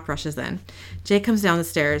and a cop rushes in. Jay comes down the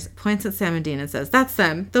stairs, points at Sam and Dean and says, that's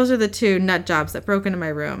them. Those are the two nut jobs that broke into my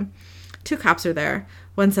room. 2 cops are there.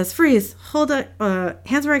 One says, freeze, hold up,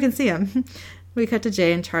 hands where I can see him. We cut to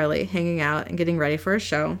Jay and Charlie hanging out and getting ready for a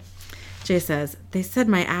show. Jay says, they said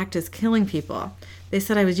my act is killing people. They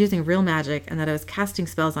said I was using real magic and that I was casting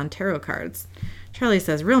spells on tarot cards. Charlie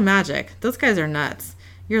says, real magic? Those guys are nuts.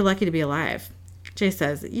 You're lucky to be alive. Jay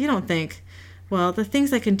says, you don't think, well, the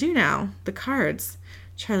things I can do now, the cards.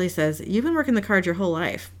 Charlie says, you've been working the cards your whole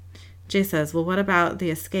life. Jay says, well, what about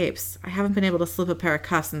the escapes? I haven't been able to slip a pair of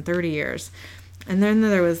cuffs in 30 years. And then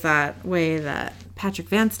there was that way that Patrick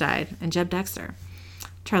Vance died and Jeb Dexter.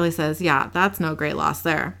 Charlie says, yeah, that's no great loss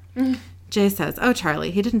there. Jay says, oh,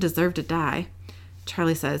 Charlie, he didn't deserve to die.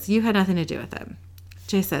 Charlie says, you had nothing to do with it.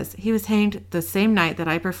 Jay says, he was hanged the same night that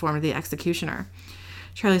I performed The Executioner.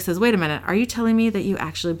 Charlie says, wait a minute, are you telling me that you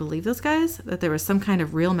actually believe those guys? That there was some kind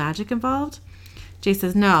of real magic involved? Jay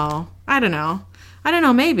says, no, I don't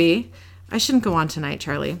know, maybe. I shouldn't go on tonight,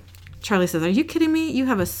 Charlie. Charlie says, are you kidding me? You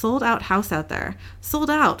have a sold-out house out there. Sold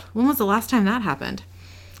out. When was the last time that happened?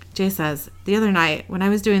 Jay says, the other night, when I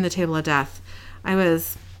was doing the Table of Death, I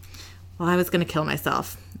was going to kill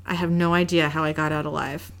myself. I have no idea how I got out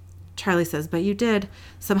alive. Charlie says, but you did.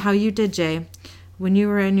 Somehow you did, Jay. When you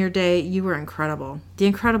were in your day, you were incredible. The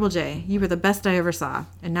incredible Jay. You were the best I ever saw.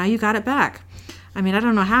 And now you got it back. I mean, I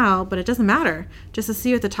don't know how, but it doesn't matter. Just to see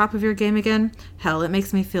you at the top of your game again, hell, it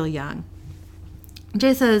makes me feel young.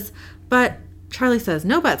 Jay says, but Charlie says,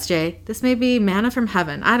 no buts, Jay. This may be manna from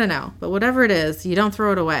heaven. I don't know. But whatever it is, you don't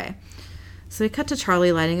throw it away. So we cut to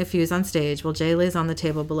Charlie lighting a fuse on stage while Jay lays on the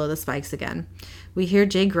table below the spikes again. We hear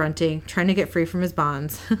Jay grunting, trying to get free from his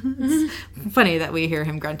bonds. It's funny that we hear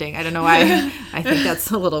him grunting. I don't know why. I think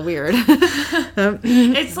that's a little weird.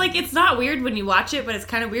 It's like, it's not weird when you watch it, but it's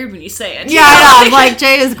kind of weird when you say it. Yeah, I know. Like,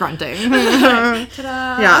 Jay is grunting.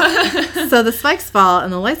 Ta-da! Yeah. So the spikes fall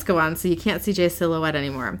and the lights go on so you can't see Jay's silhouette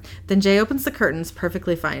anymore. Then Jay opens the curtains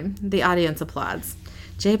perfectly fine. The audience applauds.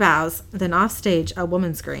 Jay bows. Then off stage, a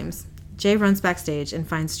woman screams. Jay runs backstage and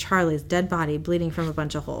finds Charlie's dead body bleeding from a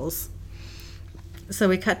bunch of holes. So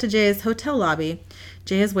we cut to Jay's hotel lobby.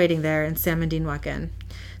 Jay is waiting there, and Sam and Dean walk in.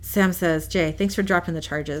 Sam says, Jay, thanks for dropping the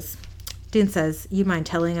charges. Dean says, you mind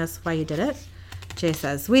telling us why you did it? Jay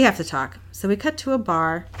says, we have to talk. So we cut to a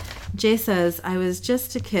bar. Jay says, I was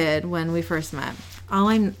just a kid when we first met. All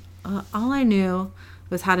I knew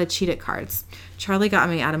was how to cheat at cards. Charlie got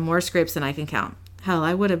me out of more scrapes than I can count. Hell,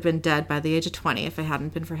 I would have been dead by the age of 20 if it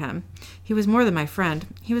hadn't been for him. He was more than my friend.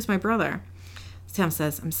 He was my brother. Sam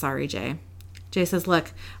says, I'm sorry, Jay. Jay says,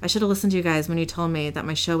 look, I should have listened to you guys when you told me that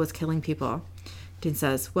my show was killing people. Dean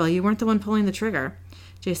says, well, you weren't the one pulling the trigger.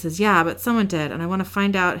 Jay says, yeah, but someone did, and I want to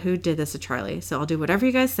find out who did this to Charlie, so I'll do whatever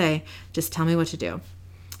you guys say. Just tell me what to do.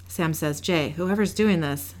 Sam says, Jay, whoever's doing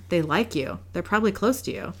this, they like you. They're probably close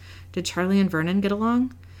to you. Did Charlie and Vernon get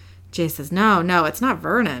along? Jay says, no, it's not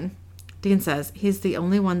Vernon. Dean says, he's the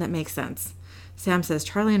only one that makes sense. Sam says,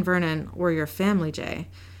 Charlie and Vernon were your family, Jay.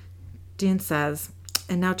 Dean says,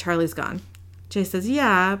 and now Charlie's gone. Jay says,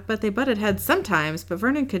 yeah, but they butted heads sometimes, but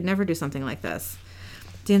Vernon could never do something like this.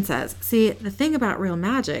 Dean says, see, the thing about real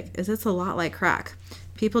magic is it's a lot like crack.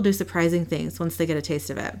 People do surprising things once they get a taste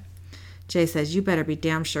of it. Jay says, you better be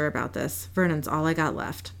damn sure about this. Vernon's all I got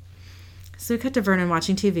left. So we cut to Vernon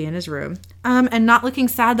watching TV in his room, and not looking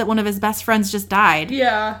sad that one of his best friends just died.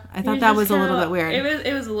 Yeah. I thought that was a little bit weird.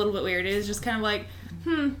 It was a little bit weird. It was just kind of like,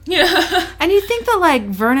 yeah. And you think that, like,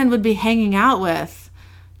 Vernon would be hanging out with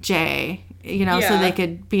Jay, so they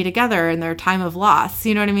could be together in their time of loss.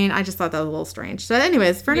 You know what I mean? I just thought that was a little strange. So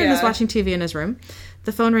anyways, Vernon is watching TV in his room.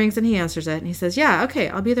 The phone rings and he answers it. And he says, yeah, okay,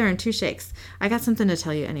 I'll be there in 2 shakes. I got something to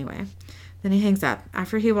tell you anyway. Then he hangs up.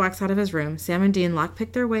 After he walks out of his room, Sam and Dean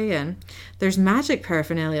lockpick their way in. There's magic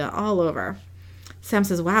paraphernalia all over. Sam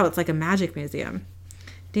says, wow, it's like a magic museum.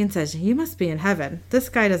 Dean says, you must be in heaven. This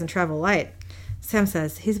guy doesn't travel light. Sam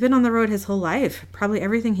says, he's been on the road his whole life. Probably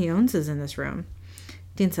everything he owns is in this room.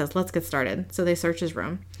 Dean says, let's get started. So they search his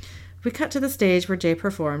room. We cut to the stage where Jay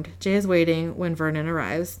performed. Jay is waiting when Vernon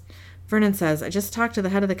arrives. Vernon says, I just talked to the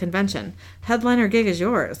head of the convention. Headliner gig is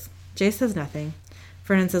yours. Jay says nothing.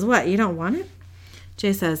 Vernon says, what, you don't want it?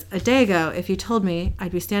 Jay says, a day ago, if you told me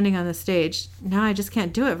I'd be standing on the stage, now I just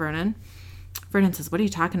can't do it, Vernon. Vernon says, what are you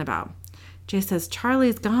talking about? Jay says,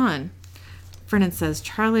 Charlie's gone. Vernon says,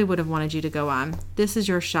 Charlie would have wanted you to go on. This is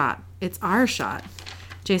your shot. It's our shot.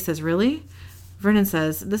 Jay says, really? Vernon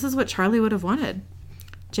says, this is what Charlie would have wanted.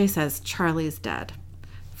 Jay says, Charlie's dead.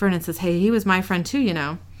 Vernon says, hey, he was my friend too, you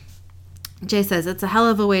know. Jay says, it's a hell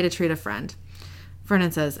of a way to treat a friend.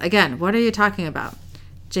 Vernon says, again, what are you talking about?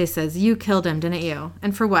 Jay says, you killed him, didn't you?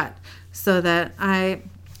 And for what? So that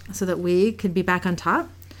we could be back on top?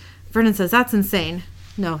 Vernon says, that's insane.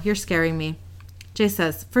 No, you're scaring me. Jay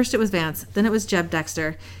says, first it was Vance, then it was Jeb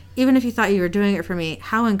Dexter. Even if you thought you were doing it for me,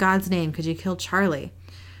 how in God's name could you kill Charlie?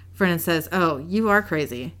 Vernon says, oh, you are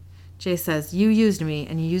crazy. Jay says, you used me,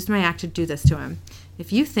 and you used my act to do this to him.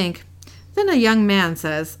 If you think... Then a young man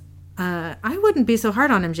says, I wouldn't be so hard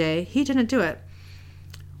on him, Jay. He didn't do it.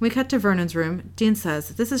 We cut to Vernon's room. Dean says,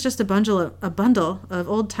 this is just a bundle of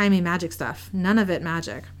old-timey magic stuff. None of it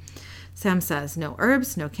magic. Sam says, no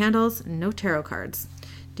herbs, no candles, no tarot cards.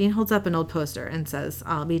 Dean holds up an old poster and says,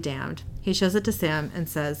 I'll be damned. He shows it to Sam and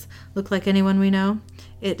says, look like anyone we know?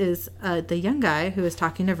 It is the young guy who is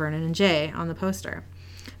talking to Vernon and Jay on the poster.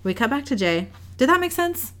 We cut back to Jay. Did that make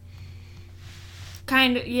sense?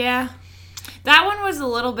 Kind of, yeah. That one was a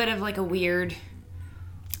little bit of like a weird...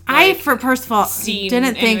 first of all,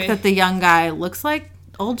 didn't think that the young guy looks like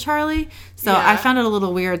old Charlie. So I found it a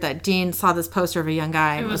little weird that Dean saw this poster of a young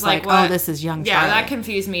guy and was like, oh, this is young Charlie. Yeah, that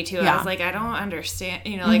confused me too. Yeah. I was like, I don't understand.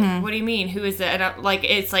 You know, like, what do you mean? Who is it? Like,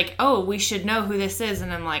 it's like, oh, we should know who this is.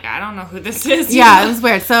 And I'm like, I don't know who this is. Yeah, it was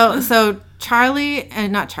weird. So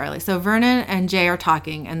Vernon and Jay are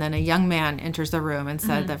talking, and then a young man enters the room and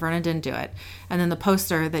said that Vernon didn't do it. And then the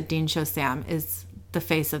poster that Dean shows Sam is the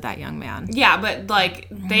face of that young man. Yeah, but like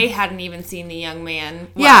they hadn't even seen the young man.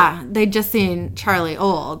 Well, yeah, they'd just seen Charlie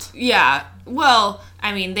old. Yeah. Well,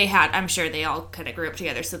 I mean, I'm sure they all kind of grew up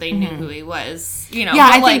together, so they knew who he was. You know. Yeah,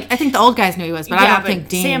 I think the old guys knew he was, but I don't think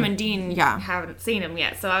Dean. Sam and Dean haven't seen him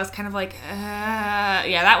yet, so I was kind of like,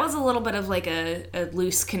 that was a little bit of like a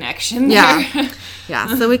loose connection there. Yeah.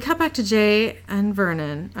 Yeah. So we cut back to Jay and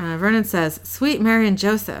Vernon. Vernon says, "Sweet Mary and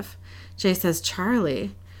Joseph." Jay says,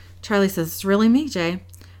 "Charlie." Charlie says, "It's really me, Jay."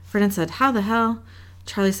 Vernon said, "How the hell?"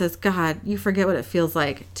 Charlie says, "God, you forget what it feels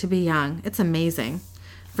like to be young. It's amazing."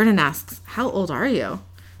 Vernon asks, "How old are you?"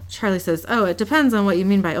 Charlie says, "Oh, it depends on what you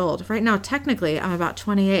mean by old. Right now, technically, I'm about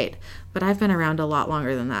 28, but I've been around a lot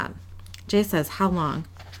longer than that." Jay says, "How long?"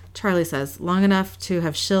 Charlie says, "Long enough to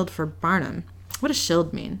have shilled for Barnum." What does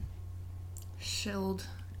shilled mean? Shilled.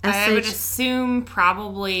 I would assume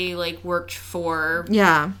probably like worked for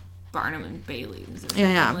Barnum and Bailey or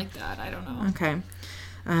something like that. I don't know. Okay.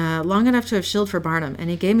 Long enough to have shilled for Barnum, and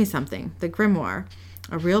he gave me something, the Grimoire,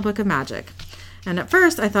 a real book of magic. And at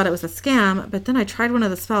first, I thought it was a scam, but then I tried one of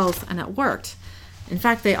the spells, and it worked. In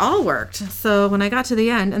fact, they all worked. So when I got to the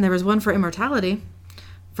end, and there was one for immortality,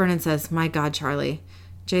 Vernon says, "My God, Charlie."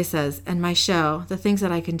 Jay says, "And my show, the things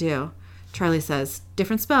that I can do." Charlie says,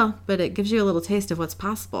 "Different spell, but it gives you a little taste of what's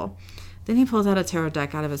possible." Then he pulls out a tarot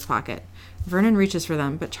deck out of his pocket. Vernon reaches for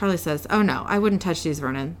them, but Charlie says, "Oh no, I wouldn't touch these,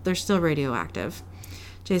 Vernon. They're still radioactive."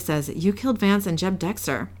 Jay says, "You killed Vance and Jeb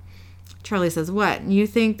Dexter." Charlie says, "What? You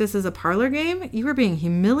think this is a parlor game? You were being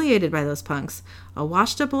humiliated by those punks. A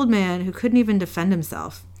washed-up old man who couldn't even defend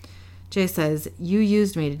himself." Jay says, "You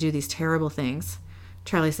used me to do these terrible things."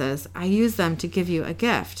 Charlie says, "I used them to give you a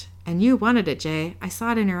gift. And you wanted it, Jay. I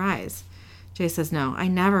saw it in your eyes." Jay says, "No, I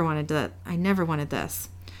never wanted that. I never wanted this."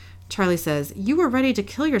 Charlie says, "You were ready to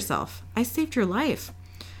kill yourself. I saved your life."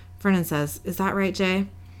 Vernon says, "Is that right, Jay?"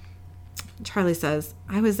 Charlie says,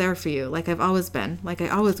 "I was there for you, like I've always been, like I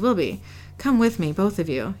always will be. Come with me, both of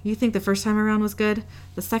you. You think the first time around was good?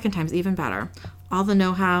 The second time's even better. All the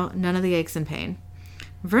know-how, none of the aches and pain."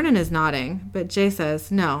 Vernon is nodding, but Jay says,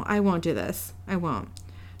 "No, I won't do this. I won't."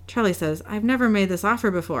 Charlie says, "I've never made this offer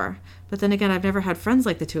before, but then again, I've never had friends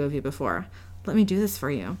like the two of you before. Let me do this for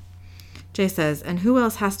you." Jay says, "And who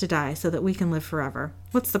else has to die so that we can live forever?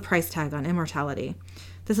 What's the price tag on immortality?"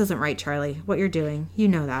 "This isn't right, Charlie. What you're doing, you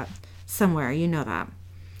know that. Somewhere, you know that."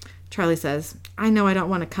 Charlie says, "I know I don't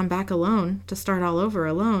want to come back alone, to start all over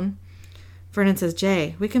alone." Vernon says,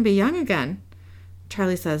 Jay, we can be young again.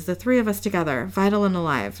 Charlie says, the three of us together, vital and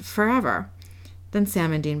alive, forever. Then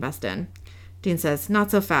Sam and Dean bust in. Dean says,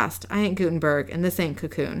 not so fast. I ain't Gutenberg, and this ain't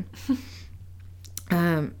Cocoon.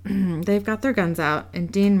 They've got their guns out,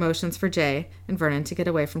 and Dean motions for Jay and Vernon to get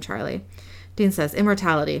away from Charlie. Dean says,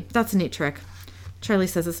 immortality. That's a neat trick. Charlie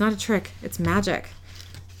says, it's not a trick. It's magic.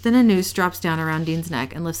 Then a noose drops down around Dean's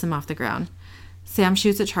neck and lifts him off the ground. Sam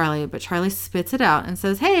shoots at Charlie, but Charlie spits it out and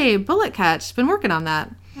says, hey, bullet catch. Been working on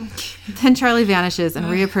that. Then Charlie vanishes and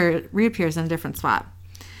reappears in a different spot.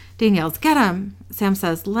 Dean yells, get him. Sam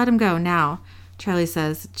says, let him go now. Charlie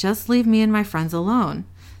says, just leave me and my friends alone.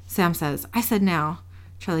 Sam says, I said now.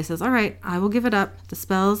 Charlie says, all right, I will give it up. The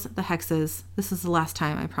spells, the hexes. This is the last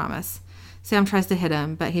time, I promise. Sam tries to hit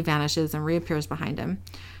him, but he vanishes and reappears behind him.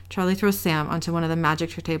 Charlie throws Sam onto one of the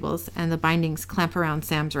magic tables, and the bindings clamp around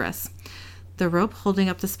Sam's wrists. The rope holding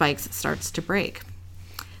up the spikes starts to break.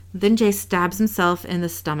 Then Jay stabs himself in the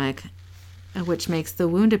stomach, which makes the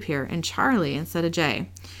wound appear in Charlie instead of Jay.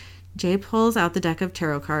 Jay pulls out the deck of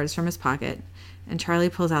tarot cards from his pocket, and Charlie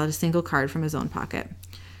pulls out a single card from his own pocket.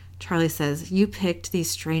 Charlie says, you picked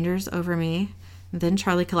these strangers over me. Then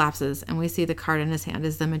Charlie collapses, and we see the card in his hand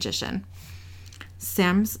is the magician.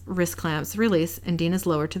 Sam's wrist clamps release, and Dean is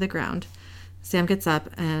lowered to the ground. Sam gets up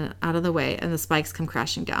and out of the way, and the spikes come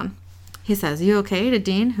crashing down. He says, you okay? To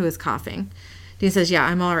Dean, who is coughing. Dean says, yeah,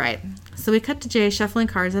 I'm all right. So we cut to Jay shuffling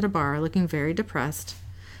cards at a bar, looking very depressed.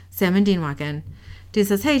 Sam and Dean walk in. Dean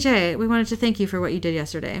says, hey, Jay, we wanted to thank you for what you did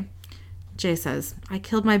yesterday. Jay says, I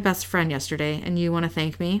killed my best friend yesterday, and you want to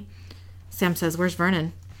thank me? Sam says, where's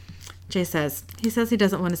Vernon? Jay says, he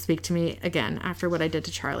doesn't want to speak to me again after what I did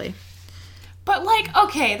to Charlie. But, like,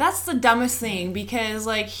 okay, that's the dumbest thing, because,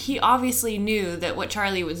 like, he obviously knew that what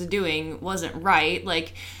Charlie was doing wasn't right.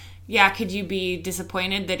 Like, yeah, could you be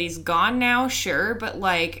disappointed that he's gone now? Sure, but,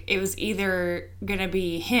 like, it was either gonna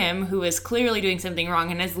be him, who is clearly doing something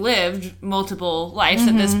wrong and has lived multiple lives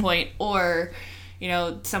at this point, or, you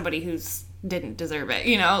know, somebody who's didn't deserve it,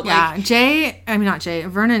 you know? Like, yeah,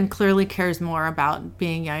 Vernon clearly cares more about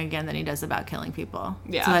being young again than he does about killing people.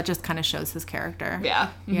 Yeah. So that just kind of shows his character. Yeah.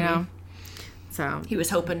 You know? So he was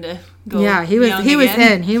hoping to go. Yeah, he was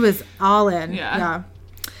in. He was all in. Yeah.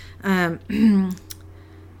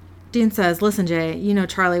 Dean says, listen, Jay, you know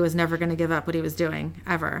Charlie was never going to give up what he was doing,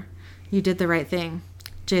 ever. You did the right thing.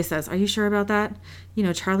 Jay says, are you sure about that? You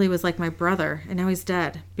know, Charlie was like my brother, and now he's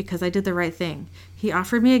dead, because I did the right thing. He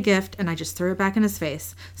offered me a gift, and I just threw it back in his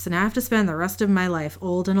face. So now I have to spend the rest of my life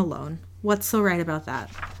old and alone. What's so right about that?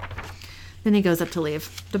 Then he goes up to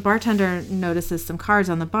leave. The bartender notices some cards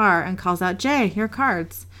on the bar and calls out, Jay, your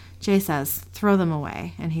cards. Jay says, throw them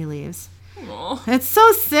away, and he leaves. Aww. It's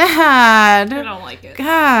so sad. I don't like it.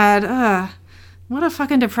 God, what a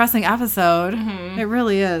fucking depressing episode. It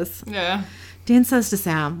really is. Yeah. Dean says to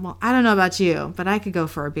Sam, well, I don't know about you, but I could go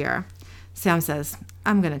for a beer. Sam says,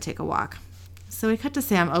 I'm going to take a walk. So we cut to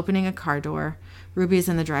Sam opening a car door. Ruby's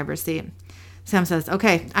in the driver's seat. Sam says,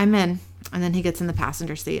 okay, I'm in. And then he gets in the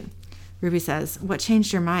passenger seat. Ruby says, what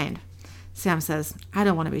changed your mind? Sam says, I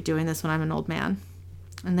don't want to be doing this when I'm an old man.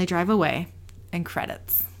 And they drive away, and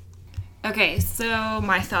credits. Okay, so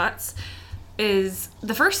my thoughts is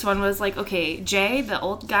the first one was like, okay, Jay, the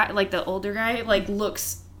old guy, like the older guy, like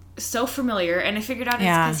looks so familiar, and I figured out it's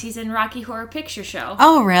because he's in Rocky Horror Picture Show.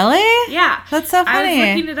 Oh, really? Yeah. That's so funny. I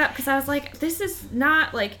was looking it up because I was like, this is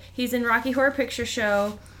not like he's in Rocky Horror Picture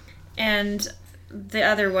Show, and the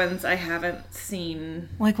other ones I haven't seen.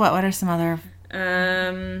 Like what? What are some other?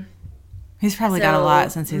 He's probably got a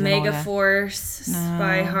lot since he's Megaforce,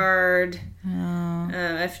 Spy Hard,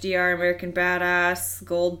 FDR, American Badass,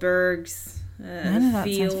 Goldbergs, None of that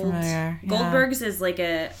sounds familiar. Yeah. Goldbergs is like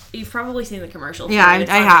you've probably seen the commercial. Yeah, I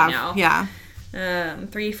have. Right yeah.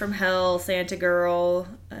 3 from Hell, Santa Girl,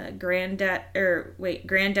 Granddaddy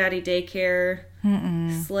Daycare,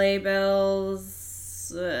 Sleigh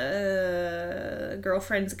Bells,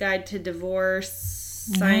 Girlfriend's Guide to Divorce,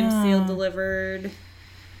 Signed, Sealed, Delivered.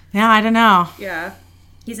 Yeah, I don't know. Yeah.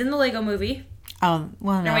 He's in the Lego movie. Oh,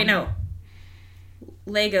 well, no. No.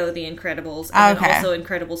 Lego The Incredibles, and then also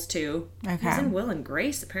Incredibles 2. Okay. He's in Will and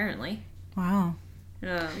Grace, apparently. Wow.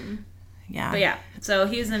 Yeah. But yeah, so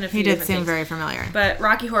he's in a few He did seem things. very familiar. But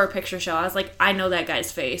Rocky Horror Picture Show, I was like, I know that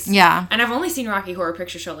guy's face. Yeah. And I've only seen Rocky Horror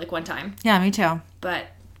Picture Show like one time. Yeah, me too. But,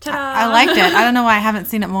 ta-da! I liked it. I don't know why I haven't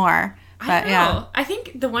seen it more. But, I don't know. I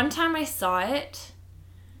think the one time I saw it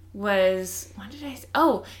was, when did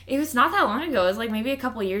it was not that long ago. It was like maybe a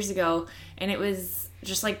couple years ago, and it was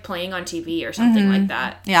just like playing on TV or something like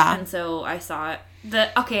that. Yeah. And so I saw it.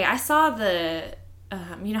 I saw the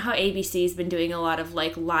you know how ABC's been doing a lot of,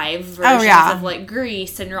 like, live versions of, like,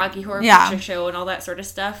 Grease and Rocky Horror Picture Show and all that sort of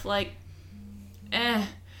stuff. Like,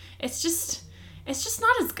 it's just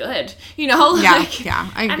not as good, you know? Like,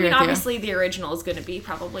 I agree with obviously the original is going to be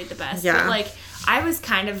probably the best. Yeah. But, like, I was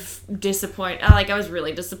kind of disappointed. Like, I was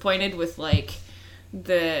really disappointed with, like,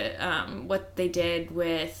 the, what they did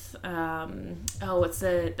with, what's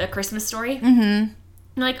the Christmas Story? Mm-hmm.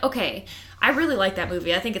 Like, okay, I really like that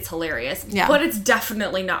movie. I think it's hilarious. Yeah. But it's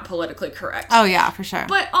definitely not politically correct. Oh, yeah, for sure.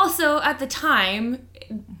 But also, at the time,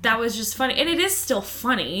 that was just funny. And it is still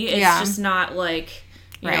funny. It's just not, like,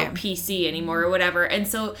 you know, PC anymore or whatever. And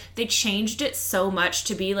so they changed it so much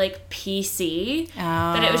to be, like, PC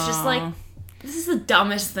that it was just, like, this is the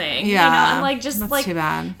dumbest thing. Yeah. You know? And, like, just, that's like, too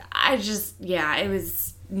bad. It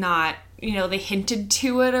was not... You know, they hinted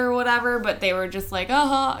to it or whatever, but they were just like,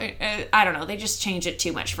 I don't know. They just changed it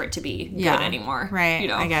too much for it to be good anymore. Right. You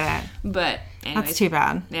know? I get it. But anyways. That's too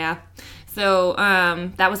bad. Yeah. So,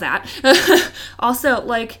 that was that. Also,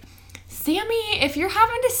 like, Sammy, if you're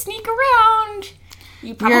having to sneak around,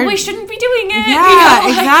 you probably shouldn't be doing it. Yeah, you know?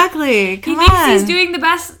 Like, exactly. Come on. He thinks he's doing the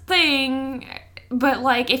best thing. But,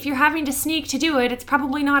 like, if you're having to sneak to do it, it's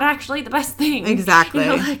probably not actually the best thing. Exactly. You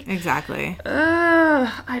know, like, exactly.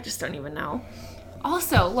 I just don't even know.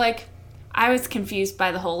 Also, like, I was confused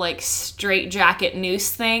by the whole, like, straitjacket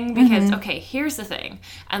noose thing. Because, okay, here's the thing.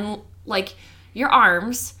 And, like, your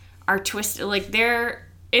arms are twisted. Like, they're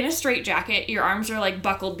in a straitjacket. Your arms are, like,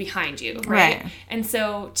 buckled behind you, right? And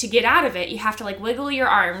so, to get out of it, you have to, like, wiggle your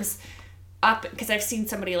arms up. Because I've seen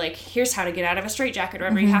somebody, like, here's how to get out of a straitjacket.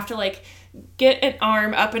 Remember, you have to, like... get an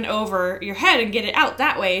arm up and over your head and get it out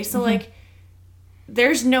that way. So, like,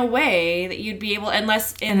 there's no way that you'd be able,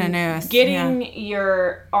 unless in a noose, getting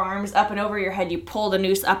your arms up and over your head, you pull the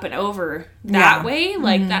noose up and over that way.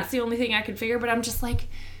 Like, that's the only thing I could figure. But I'm just like,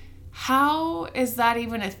 how is that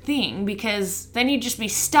even a thing? Because then you'd just be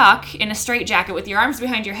stuck in a straitjacket with your arms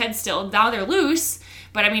behind your head still. Now they're loose.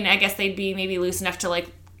 But, I mean, I guess they'd be maybe loose enough to, like,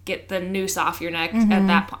 get the noose off your neck at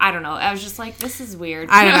that point. I don't know. I was just like, this is weird.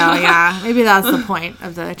 I don't know, yeah. Maybe that's the point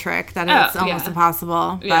of the trick, that it's almost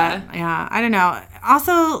impossible. But, yeah, I don't know.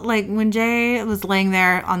 Also, like, when Jay was laying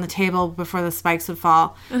there on the table before the spikes would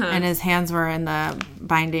fall, and his hands were in the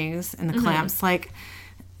bindings and the clamps, like,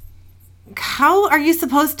 how are you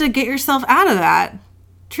supposed to get yourself out of that?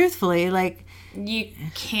 Truthfully, like... You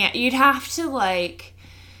can't. You'd have to, like...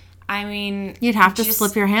 I mean... You'd have to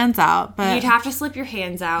slip your hands out, but... You'd have to slip your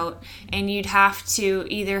hands out, and you'd have to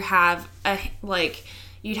either have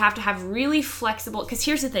you'd have to have really flexible... Because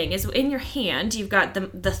here's the thing, is in your hand, you've got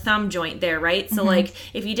the thumb joint there, right? So, like,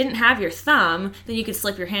 if you didn't have your thumb, then you could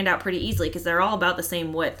slip your hand out pretty easily, because they're all about the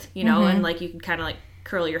same width, you know? And, like, you could kind of, like,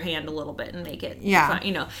 curl your hand a little bit and make it fun,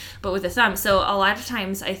 you know? But with the thumb... So, a lot of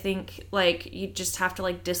times, I think, like, you just have to,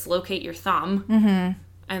 like, dislocate your thumb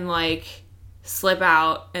and, like... slip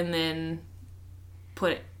out and then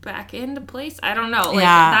put it back into place. I don't know. Like,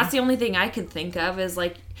 that's the only thing I could think of is,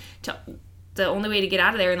 like, the only way to get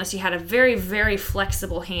out of there, unless you had a very, very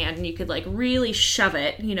flexible hand and you could, like, really shove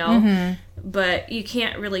it, you know? But you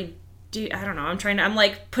can't really do... I don't know. I'm,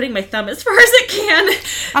 like, putting my thumb as far as it can.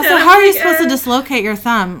 Also, how are you supposed to dislocate your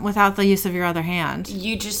thumb without the use of your other hand?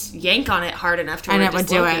 You just yank on it hard enough to where it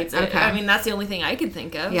dislocates it. Okay. I mean, that's the only thing I could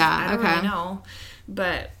think of. Yeah, I don't really know.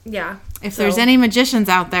 But, yeah. If there's any magicians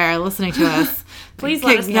out there listening to us, please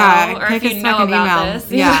let us know. Or if you know about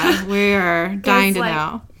this. Yeah, we are dying to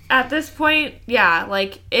know. At this point,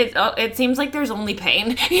 like, it seems like there's only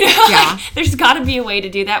pain. You know? Like, there's got to be a way to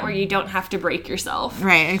do that where you don't have to break yourself.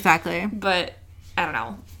 Right, exactly. But, I don't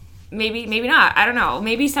know. Maybe not. I don't know.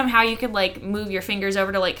 Maybe somehow you could, like, move your fingers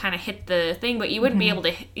over to, like, kind of hit the thing, but you wouldn't be able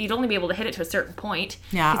to... You'd only be able to hit it to a certain point.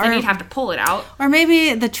 Yeah. Because then you'd have to pull it out. Or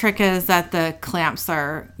maybe the trick is that the clamps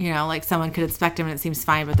are, you know, like, someone could inspect them and it seems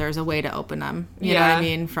fine, but there's a way to open them. You know what I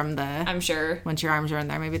mean? From the... I'm sure. Once your arms are in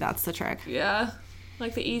there, maybe that's the trick. Yeah.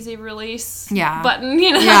 Like the easy release button,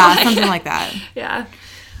 you know? Yeah, like, something like that. Yeah.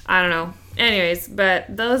 I don't know. Anyways, but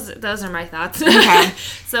those are my thoughts. Okay.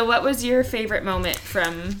 So what was your favorite moment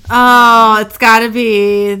from... Oh, it's got to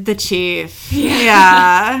be the chief.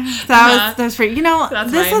 Yeah. That was pretty... You know,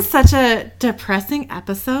 this is such a depressing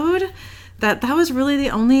episode that was really the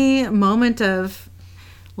only moment of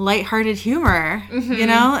lighthearted humor. You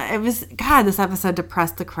know? It was... God, this episode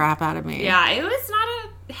depressed the crap out of me. Yeah, it was not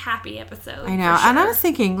a happy episode. I know. And I was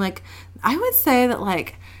thinking, like, I would say that,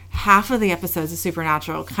 like... half of the episodes of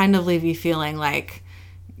Supernatural kind of leave you feeling, like,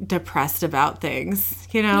 depressed about things,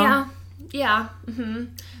 you know? Yeah.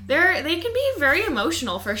 They can be very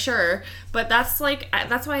emotional for sure, but that's why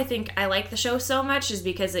I think I like the show so much, is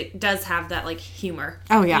because it does have that, like, humor.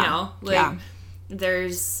 Oh, yeah. You know? Like,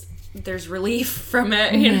 there's relief from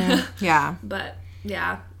it, you know? Yeah. But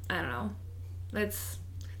yeah, I don't know.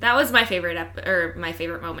 That was my favorite my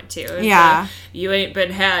favorite moment too. Yeah. You ain't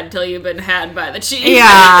been had till you've been had by the chief.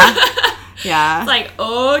 Yeah. Yeah. It's like,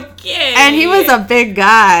 okay. And he was a big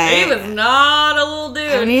guy. He was not a little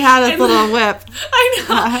dude. And he had his little whip. I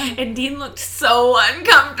know. And Dean looked so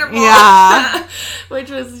uncomfortable. Yeah. Which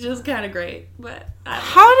was just kind of great. But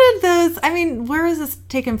how did those, I mean, where is this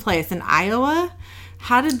taking place? In Iowa?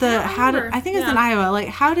 I think it's in Iowa. Like,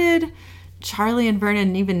 how did Charlie and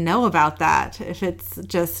Vernon even know about that? If it's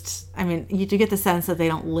just, I mean, you do get the sense that they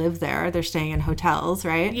don't live there. They're staying in hotels,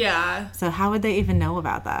 right? Yeah. So how would they even know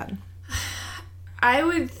about that? I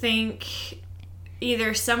would think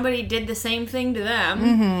either somebody did the same thing to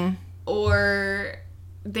them, or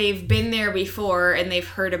they've been there before and they've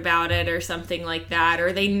heard about it or something like that,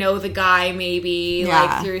 or they know the guy maybe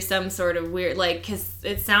like through some sort of weird, like, because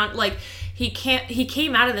it sounds like he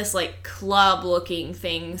came out of this like club looking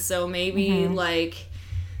thing, so maybe like,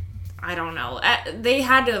 I don't know, they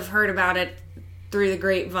had to have heard about it through the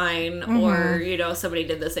grapevine, or, you know, somebody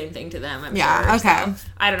did the same thing to them, I'm sure. Okay. So,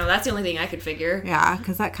 I don't know. That's the only thing I could figure. Yeah,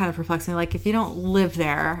 because that kind of perplexes me. Like, if you don't live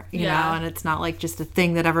there, you know, and it's not like just a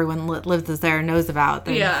thing that everyone lives there knows about,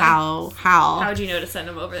 then how? How'd you know to send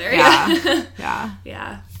them over there? Yeah. Yeah.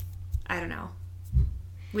 Yeah. I don't know.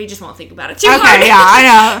 We just won't think about it too hard. Okay, yeah,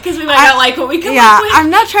 I know. Because we might not like what we come up with. Yeah, I'm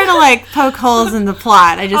not trying to, like, poke holes in the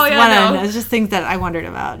plot. I just want to know. It's just things that I wondered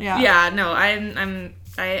about. Yeah. Yeah, no,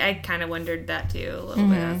 I kind of wondered that too a little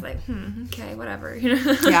bit. I was like, okay, whatever, you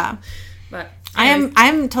know. Yeah, but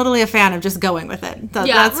I'm totally a fan of just going with it. So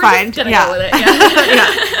yeah, that's we're fine. Just gonna go with it.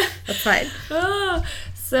 Yeah, that's fine.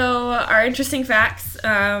 So our interesting facts.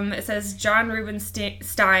 It says John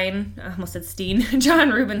Rubinstein. I almost said Steen.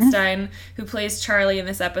 John Rubinstein, who plays Charlie in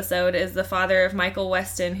this episode, is the father of Michael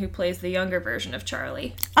Weston, who plays the younger version of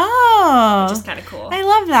Charlie. Oh, which is kind of cool. I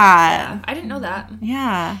love that. Yeah, I didn't know that.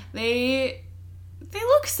 Yeah, They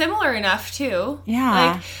look similar enough, too.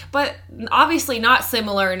 Yeah. Like, but obviously not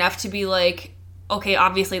similar enough to be like, okay,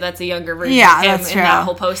 obviously that's a younger version of him that's true. In that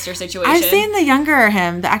whole poster situation. I've seen the younger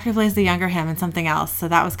him. The actor who plays the younger him in something else, so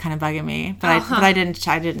that was kind of bugging me. But I didn't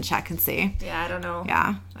check and see. Yeah, I don't know.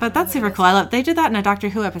 Yeah, but that's super cool. They did that in a Doctor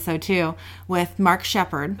Who episode, too, with Mark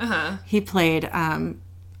Sheppard. He played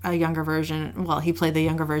a younger version. Well, he played the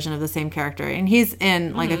younger version of the same character, and he's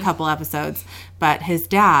in like a couple episodes. But his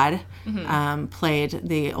dad played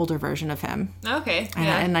the older version of him. Okay,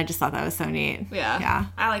 and I just thought that was so neat. Yeah,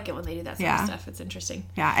 I like it when they do that sort of stuff. It's interesting.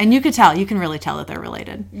 Yeah, and you can really tell that they're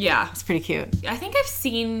related. Yeah, it's pretty cute. I think I've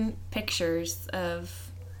seen pictures of.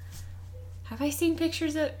 Have I seen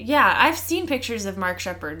pictures of? Yeah, I've seen pictures of Mark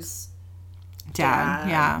Sheppard's dad.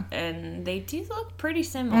 Yeah, and they do look pretty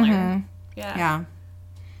similar. Yeah.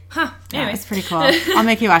 Huh. Anyways. Yeah, it's pretty cool. I'll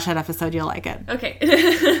make you watch that episode. You'll like it. Okay.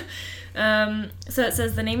 So it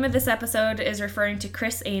says the name of this episode is referring to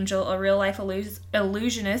Chris Angel, a real-life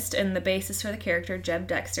illusionist and the basis for the character Jeb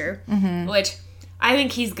Dexter, which I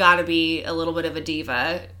think he's got to be a little bit of a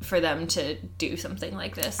diva for them to do something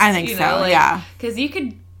like this. I think so, yeah. Because you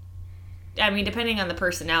could... I mean, depending on the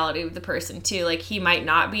personality of the person, too. Like, he might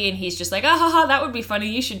not be, and he's just like, that would be funny.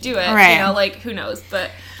 You should do it. Right. You know, like, who knows?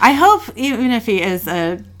 But I hope, even if he is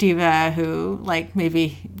a diva who, like,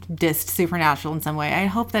 maybe dissed Supernatural in some way, I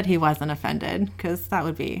hope that he wasn't offended, because that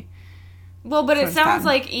would be... Well, but it sounds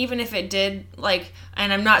like even if it did, like...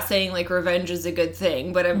 And I'm not saying, like, revenge is a good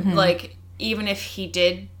thing, but, I'm like, even if he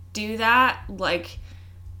did do that, like...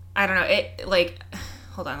 I don't know. It, like...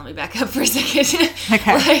 Hold on, let me back up for a second.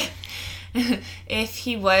 Okay. Like... if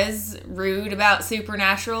he was rude about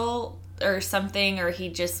Supernatural or something, or he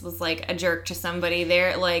just was like a jerk to somebody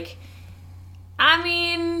there, like, I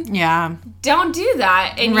mean, don't do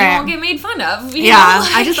that, and you won't get made fun of. You know?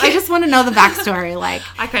 Like, I just want to know the backstory. Like,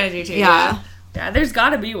 I kind of do too. Yeah, there's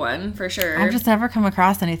got to be one for sure. I've just never come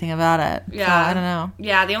across anything about it. Yeah, so I don't know.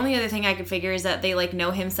 Yeah, the only other thing I could figure is that they like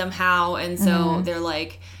know him somehow, and so they're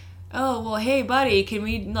like, oh, well, hey, buddy, can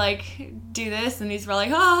we, like, do this? And he's like,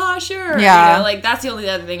 sure. Yeah. You know, like, that's the only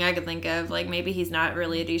other thing I could think of. Like, maybe he's not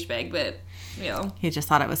really a douchebag, but, you know. He just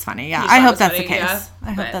thought it was funny. Yeah, I hope that's the case. Yeah,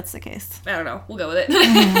 I hope that's the case. I don't know. We'll go with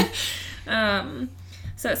it.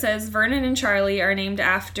 So it says, Vernon and Charlie are named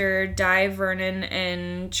after Di Vernon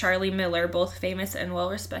and Charlie Miller, both famous and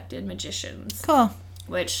well-respected magicians. Cool.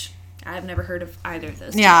 Which... I've never heard of either of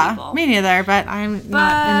those two people. Me neither, but I'm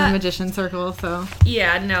not in the magician circle, so...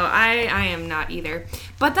 Yeah, no, I am not either.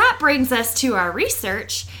 But that brings us to our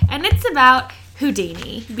research, and it's about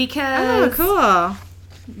Houdini, because... Oh, cool.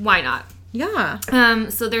 Why not? Yeah.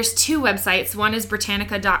 So there's two websites. One is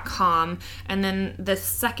Britannica.com, and then the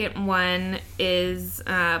second one is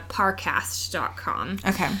Parcast.com.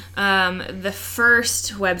 Okay. The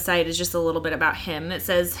first website is just a little bit about him. It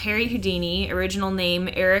says Harry Houdini, original name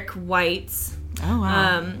Eric Weitz. Oh,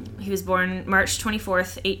 wow. He was born March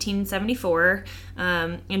 24th, 1874,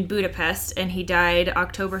 in Budapest, and he died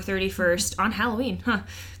October 31st on Halloween. Huh.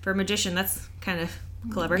 For a magician, that's kind of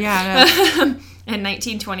clever. Yeah, In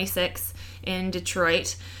 1926 in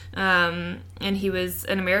Detroit. And he was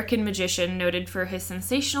an American magician noted for his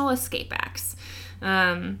sensational escape acts.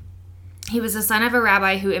 He was the son of a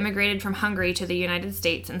rabbi who immigrated from Hungary to the United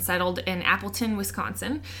States and settled in Appleton,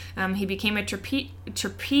 Wisconsin. He became a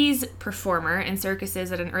trapeze performer in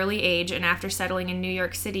circuses at an early age, and after settling in New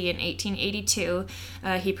York City in 1882,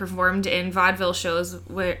 he performed in vaudeville shows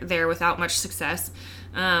there without much success.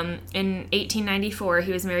 In 1894,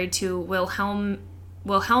 he was married to Wilhelmina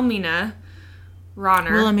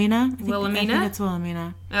Ronner. Wilhelmina? Wilhelmina? I think it's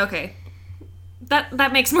Wilhelmina. Okay.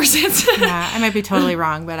 That makes more sense. Yeah, I might be totally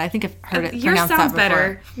wrong, but I think I've heard it pronounced that before.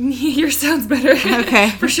 Better. Yours sounds better. Okay.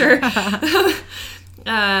 For sure.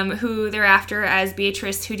 Who thereafter, as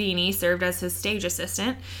Beatrice Houdini, served as his stage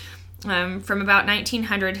assistant. From about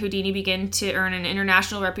 1900, Houdini began to earn an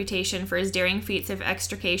international reputation for his daring feats of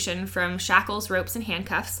extrication from shackles, ropes, and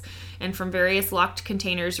handcuffs, and from various locked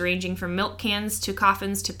containers ranging from milk cans to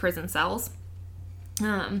coffins to prison cells.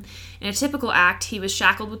 In a typical act, he was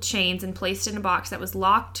shackled with chains and placed in a box that was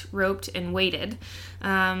locked, roped, and weighted.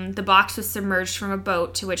 The box was submerged from a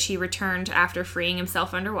boat to which he returned after freeing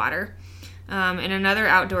himself underwater. In another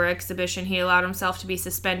outdoor exhibition, he allowed himself to be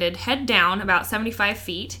suspended head down about 75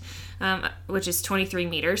 feet, which is 23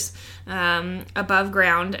 meters, above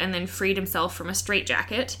ground, and then freed himself from a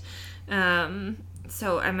straitjacket.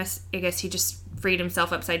 So I guess he just freed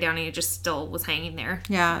himself upside down and he just still was hanging there.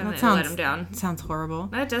 Yeah, and that let him down. Sounds horrible.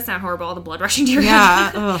 That does sound horrible, all the blood rushing to your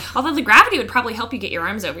head. Yeah. Although the gravity would probably help you get your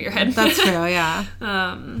arms over your head. That's true, yeah.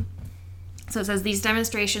 So it says, these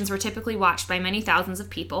demonstrations were typically watched by many thousands of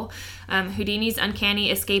people. Houdini's uncanny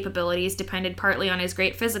escape abilities depended partly on his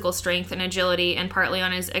great physical strength and agility and partly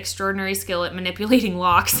on his extraordinary skill at manipulating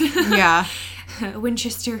locks. Yeah.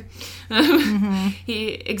 Winchester. He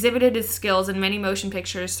exhibited his skills in many motion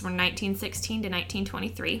pictures from 1916 to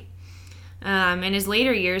 1923. In his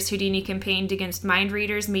later years, Houdini campaigned against mind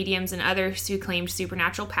readers, mediums, and others who claimed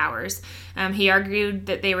supernatural powers. He argued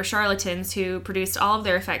that they were charlatans who produced all of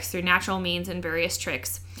their effects through natural means and various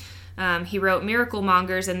tricks. He wrote Miracle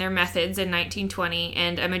Mongers and Their Methods in 1920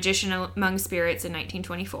 and A Magician Among Spirits in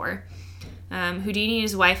 1924. Houdini and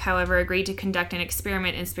his wife, however, agreed to conduct an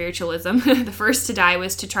experiment in spiritualism. The first to die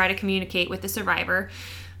was to try to communicate with the survivor.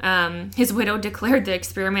 His widow declared the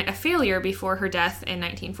experiment a failure before her death in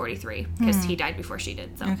 1943 because he died before she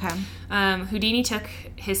did. So, okay. Houdini took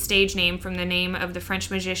his stage name from the name of the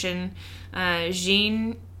French magician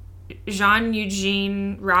Jean-Eugène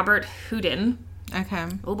Robert Houdin. Okay.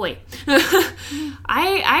 Oh boy.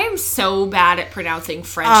 I am so bad at pronouncing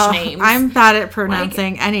French names. I'm bad at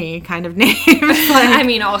pronouncing any kind of name. I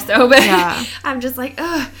mean also, but yeah. I'm just like,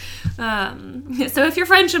 ugh. So if you're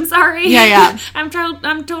French, I'm sorry. Yeah. I'm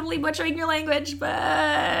totally butchering your language,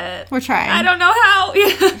 but we're trying. I don't know how.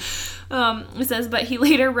 It says, but he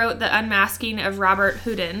later wrote The Unmasking of Robert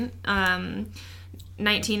Houdin,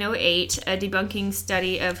 1908, a debunking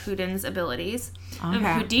study of Houdin's abilities.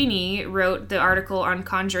 Okay. Houdini wrote the article on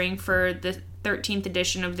conjuring for the 13th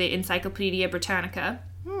edition of the Encyclopedia Britannica.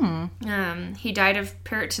 He died of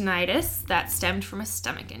peritonitis that stemmed from a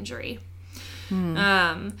stomach injury.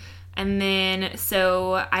 And then,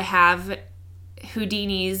 so I have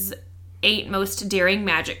Houdini's 8 most daring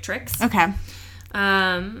magic tricks. Okay.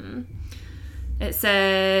 It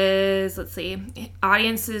says, let's see,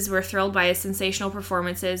 audiences were thrilled by his sensational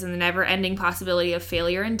performances and the never-ending possibility of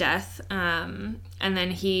failure and death. And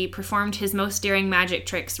then he performed his most daring magic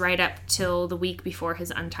tricks right up till the week before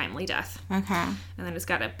his untimely death. Okay. And then it's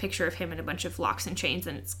got a picture of him in a bunch of locks and chains,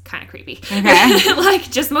 and it's kind of creepy. Okay. Like,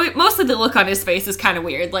 just mostly the look on his face is kind of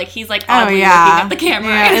weird. Like, he's like oddly looking at the camera.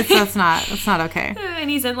 Yeah, it's not okay. And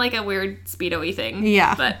he's in like a weird Speedo-y thing.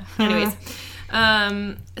 Yeah. But anyways.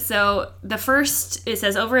 So the first, it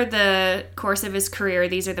says, over the course of his career,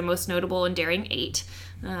 these are the most notable and daring 8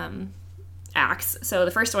 acts. So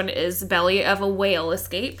the first one is Belly of a Whale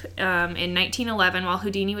escape. In 1911, while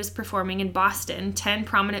Houdini was performing in Boston, 10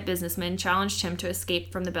 prominent businessmen challenged him to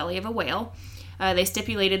escape from the belly of a whale. They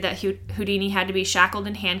stipulated that Houdini had to be shackled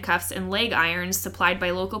in handcuffs and leg irons supplied by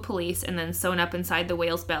local police and then sewn up inside the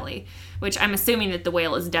whale's belly, which I'm assuming that the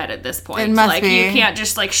whale is dead at this point. It must be. You can't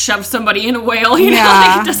just, shove somebody in a whale, you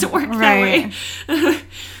know? It doesn't work that way.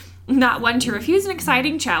 Not one to refuse an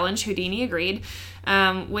exciting challenge, Houdini agreed.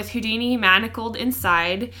 With Houdini manacled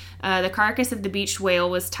inside, the carcass of the beached whale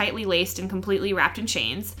was tightly laced and completely wrapped in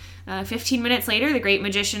chains. 15 minutes later, the great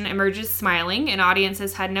magician emerges smiling, and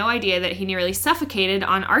audiences had no idea that he nearly suffocated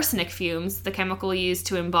on arsenic fumes, the chemical used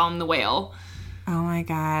to embalm the whale. Oh my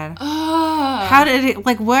God. How did he,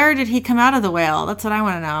 where did he come out of the whale? That's what I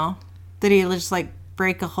want to know. Did he just,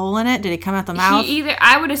 break a hole in it? Did he come out the mouth?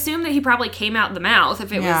 I would assume that he probably came out the mouth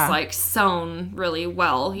if it was, sewn really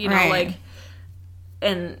well, right.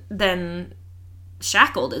 And then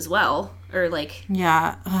shackled as well, or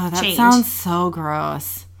yeah. Oh, that chained. Sounds so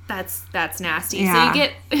gross. That's nasty. Yeah.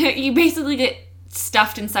 So you basically get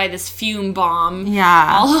stuffed inside this fume bomb.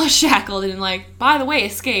 Yeah. All shackled and by the way,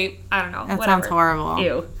 escape. I don't know. That whatever. sounds horrible.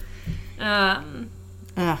 Ew.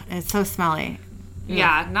 Ugh, it's so smelly.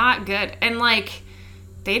 Yeah, not good. And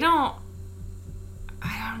they don't.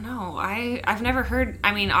 I don't know. I've never heard.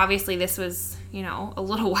 I mean, obviously this was a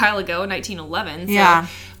little while ago, 1911. So, yeah.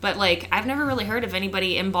 But I've never really heard of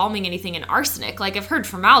anybody embalming anything in arsenic. I've heard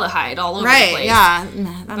formaldehyde all over the right, place. Yeah.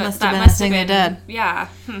 That must have been a thing they did. Yeah.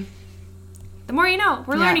 The more you know.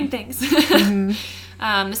 We're learning things.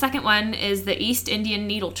 Mm-hmm. The second one is the East Indian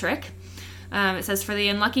needle trick. It says, for the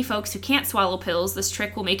unlucky folks who can't swallow pills, this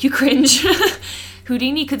trick will make you cringe.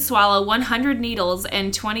 Houdini could swallow 100 needles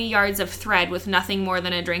and 20 yards of thread with nothing more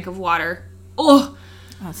than a drink of water. Oh!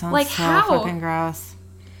 That sounds so fucking gross.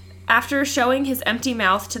 After showing his empty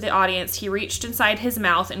mouth to the audience, he reached inside his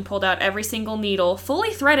mouth and pulled out every single needle,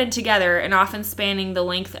 fully threaded together and often spanning the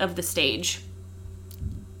length of the stage.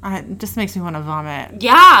 It just makes me want to vomit.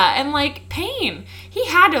 Yeah, and pain. He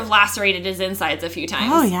had to have lacerated his insides a few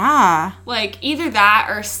times. Oh, yeah. Either that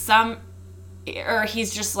or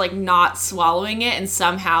he's just not swallowing it and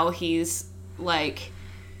somehow he's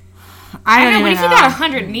I don't know. What if you got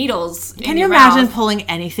 100 needles? Can you imagine pulling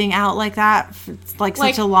anything out like that? It's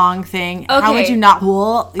such a long thing. Okay. How would you not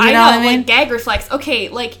pull? You know what I mean? Gag reflex. Okay,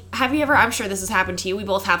 have you ever? I'm sure this has happened to you. We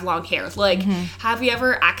both have long hair. Have you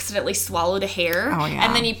ever accidentally swallowed a hair? Oh yeah.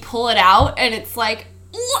 And then you pull it out, and it's the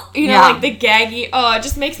gaggy. Oh, it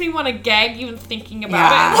just makes me want to gag even thinking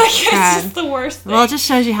about it. It's just the worst thing. Well, it just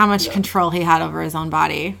shows you how much control he had over his own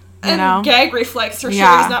body. And gag reflex for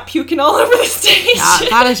sure. He's not puking all over the stage. Yeah,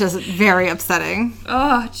 that is just very upsetting.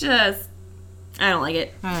 Oh, I don't like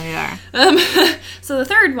it. I don't either. So the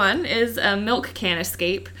third one is a milk can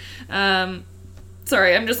escape.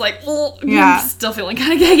 Sorry, I'm just I'm still feeling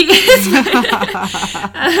kind of gaggy.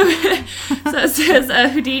 So it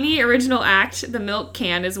says, Houdini original act, the milk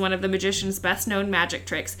can, is one of the magician's best known magic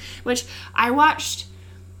tricks, which I watched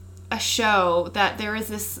a show that there was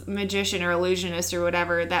this magician or illusionist or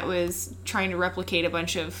whatever that was trying to replicate a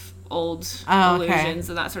bunch of old illusions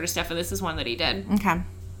and that sort of stuff, and this is one that he did. Okay.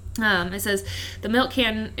 It says, the milk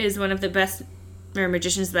can is one of the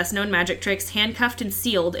magician's best known magic tricks. Handcuffed and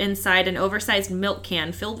sealed inside an oversized milk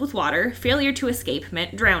can filled with water, failure to escape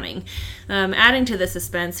meant drowning. Adding to the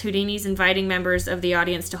suspense, Houdini's inviting members of the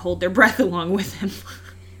audience to hold their breath along with him.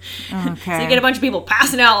 Okay. So you get a bunch of people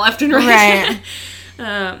passing out left and right.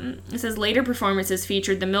 It says later performances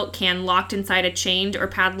featured the milk can locked inside a chained or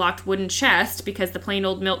padlocked wooden chest because the plain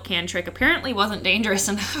old milk can trick apparently wasn't dangerous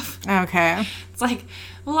enough. Okay. It's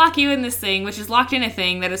we'll lock you in this thing, which is locked in a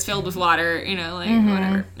thing that is filled with water,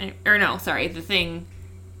 whatever. Or no, sorry, the thing,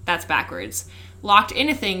 that's backwards. Locked in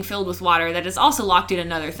a thing filled with water that is also locked in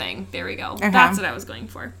another thing. There we go. Okay. That's what I was going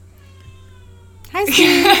for. Hi,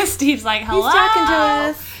 Steve. Steve's hello. He's talking to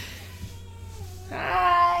us.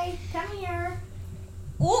 Hi, come here.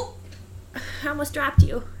 Oh, I almost dropped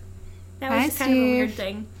you. That was kind of a weird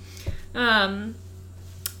thing.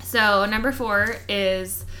 So number 4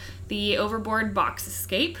 is the overboard box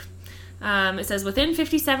escape. It says, within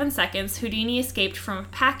 57 seconds, Houdini escaped from a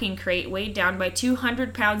packing crate weighed down by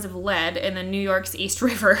 200 pounds of lead in the New York's East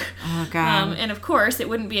River. Oh, God. And of course, it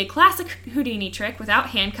wouldn't be a classic Houdini trick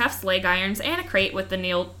without handcuffs, leg irons, and a crate with the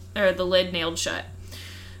lid nailed shut.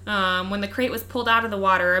 When the crate was pulled out of the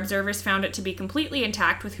water, observers found it to be completely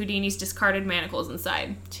intact with Houdini's discarded manacles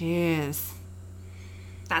inside. Jeez.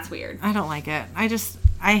 That's weird. I don't like it.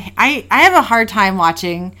 I have a hard time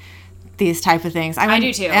watching these type of things. I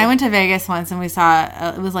do too. I went to Vegas once and we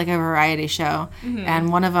saw, it was a variety show. Mm-hmm.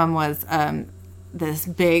 And one of them was this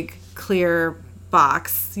big clear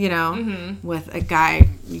box, with a guy,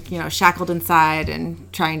 shackled inside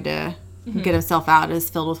and trying to get himself out. It was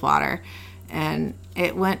filled with water. And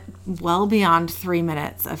it went well beyond 3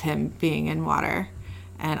 minutes of him being in water.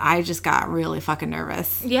 And I just got really fucking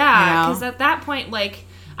nervous. Yeah, because at that point,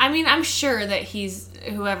 I'm sure that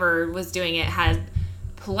whoever was doing it had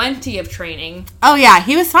plenty of training. Oh, yeah.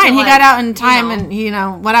 He was fine. He got out in time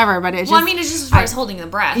and, whatever. But it just... Well, I mean, it's just as far as holding the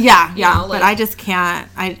breath. Yeah, yeah. But I just can't.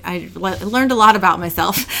 I learned a lot about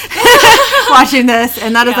myself watching this.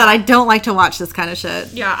 And that is that I don't like to watch this kind of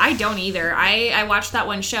shit. Yeah, I don't either. I watched that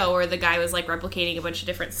one show where the guy was, like, replicating a bunch of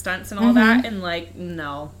different stunts and all that. And, like,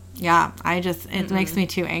 no. Yeah, it makes me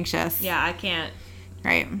too anxious. Yeah, I can't.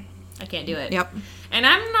 Right. I can't do it. Yep. And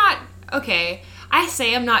I'm not... Okay, I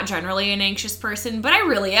say I'm not generally an anxious person, but I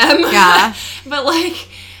really am. Yeah. But, like,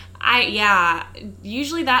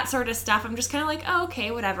 usually that sort of stuff, I'm just kind of like, oh,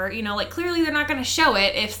 okay, whatever. You know, like, clearly they're not going to show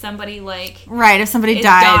it if somebody, like... Right, if somebody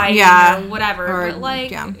died. Yeah. Or whatever. But,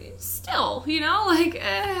 like, still, you know, like,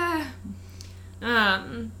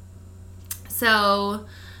 So,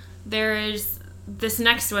 there is... This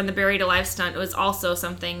next one, the buried alive stunt, was also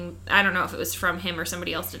something, I don't know if it was from him or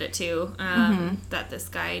somebody else did it too, that this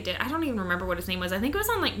guy did. I don't even remember what his name was. I think it was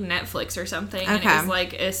on, like, Netflix or something. Okay. And it was,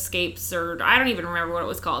 like, Escapes, or I don't even remember what it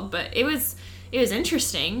was called, but it was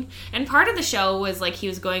interesting. And part of the show was, like, he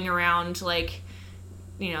was going around, like,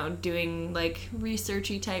 you know, doing, like,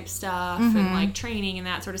 researchy type stuff and, like, training and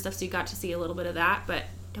that sort of stuff, so you got to see a little bit of that, but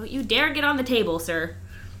don't you dare get on the table, sir.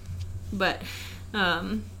 But,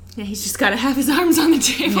 yeah, he's just got to have his arms on the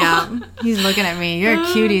table. Yeah, he's looking at me. You're a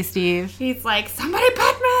cutie, Steve. He's like, somebody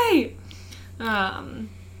pet me!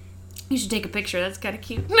 You should take a picture. That's kind of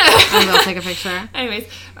cute. I will take a picture. Anyways,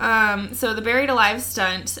 so the buried alive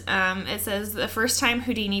stunt, it says the first time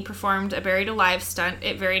Houdini performed a buried alive stunt,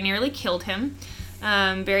 it very nearly killed him.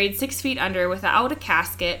 Buried 6 feet under without a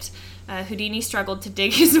casket, Houdini struggled to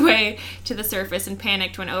dig his way to the surface and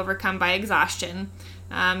panicked when overcome by exhaustion.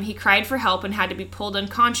 He cried for help and had to be pulled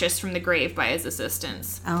unconscious from the grave by his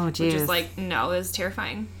assistants. Oh, geez. Which is like, no, it was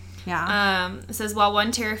terrifying. Yeah. It says, while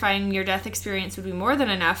one terrifying near-death experience would be more than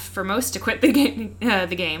enough for most to quit the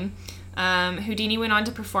game, Houdini went on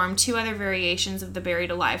to perform 2 other variations of the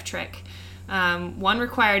buried alive trick. One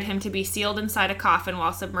required him to be sealed inside a coffin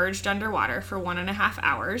while submerged underwater for 1.5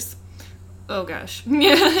 hours. Oh, gosh.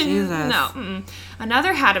 Jesus. No. Mm-mm.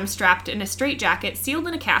 Another had him strapped in a straitjacket, sealed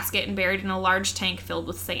in a casket, and buried in a large tank filled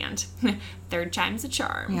with sand. Third time's a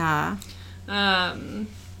charm. Yeah.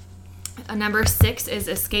 Number 6 is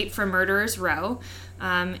Escape from Murderer's Row.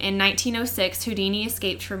 In 1906, Houdini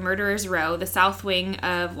escaped from Murderer's Row, the south wing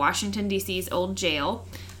of Washington, D.C.'s old jail.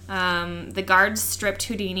 The guards stripped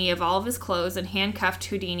Houdini of all of his clothes and handcuffed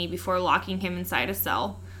Houdini before locking him inside a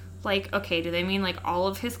cell. Like, okay, do they mean, like, all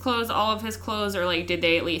of his clothes, or, like, did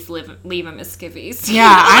they at least leave him his skivvies?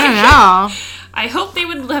 Yeah, I don't know. I hope they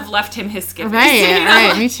would have left him his skivvies.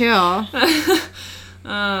 Right, me too.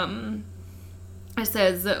 It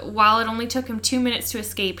says, while it only took him 2 minutes to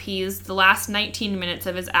escape, he used the last 19 minutes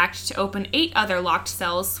of his act to open 8 other locked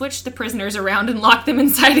cells, switch the prisoners around, and lock them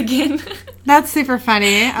inside again. That's super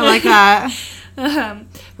funny. I like that.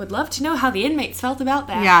 Would love to know how the inmates felt about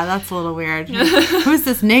that. Yeah, that's a little weird. Who's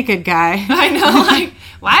this naked guy? I know, like,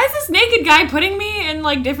 why is this naked guy putting me in,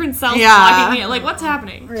 like, different cells and locking me in? Like, what's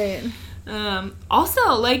happening? Right.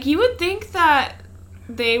 Also, like, you would think that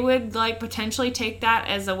they would, like, potentially take that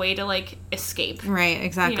as a way to, like, escape. Right,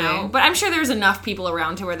 exactly. You know? But I'm sure there's enough people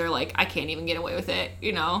around to where they're like, I can't even get away with it,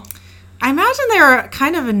 you know? I imagine they were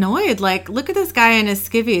kind of annoyed. Like, look at this guy in his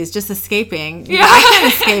skivvies just escaping. Yeah. I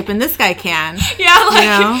can't escape, and this guy can. Yeah, like, you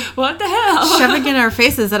know? What the hell? Shoving in our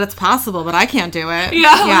faces that it's possible, but I can't do it.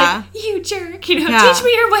 Yeah. Like, you jerk. You know, teach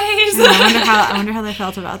me your ways. Yeah, I wonder how they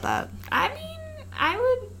felt about that. I mean, I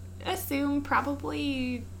would assume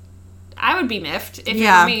probably... I would be miffed if it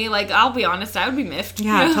were me. Like, I'll be honest, I would be miffed.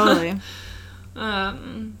 Yeah, totally.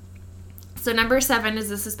 So number 7 is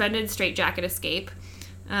the suspended straitjacket escape.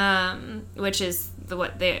 Which is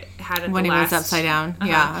what they had at when the he last... was upside down.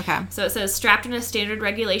 Yeah, okay. So it says, strapped in a standard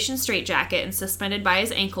regulation straitjacket and suspended by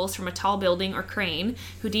his ankles from a tall building or crane,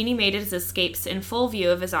 Houdini made his escapes in full view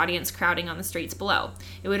of his audience crowding on the streets below.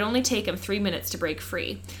 It would only take him 3 minutes to break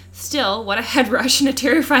free. Still, what a head rush and a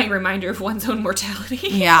terrifying reminder of one's own mortality.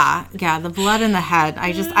 Yeah, the blood in the head.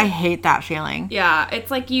 I hate that feeling. Yeah, it's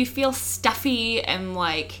like you feel stuffy and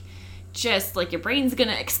like... just like your brain's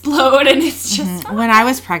gonna explode, and it's just when I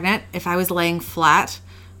was pregnant, if I was laying flat,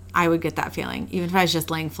 I would get that feeling, even if I was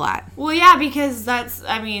just laying flat. Well, yeah, because that's,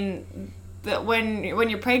 I mean, when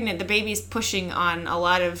you're pregnant, the baby's pushing on a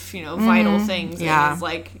lot of, you know, vital things, and it's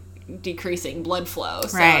like decreasing blood flow.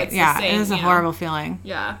 So right? It's the same, it is a horrible feeling.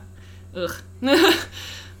 Yeah. Ugh.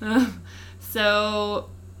 So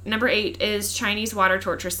number 8 is Chinese water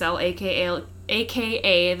torture cell, aka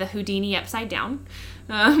the Houdini upside down.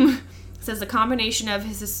 Says the combination of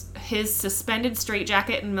his suspended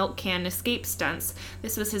straitjacket and milk can escape stunts.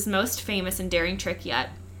 This was his most famous and daring trick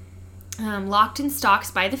yet. Locked in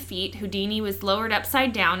stocks by the feet, Houdini was lowered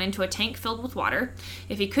upside down into a tank filled with water.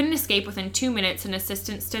 If he couldn't escape within 2 minutes, an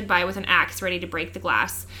assistant stood by with an axe ready to break the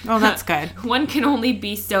glass. Oh, that's good. One can only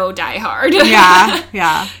be so diehard.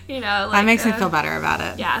 Yeah. You know, like, that makes me feel better about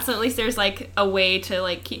it. Yeah, so at least there's, like, a way to,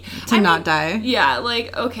 like, keep... not die. Yeah,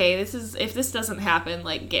 like, okay, if this doesn't happen,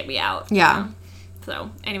 like, get me out. Yeah. You know?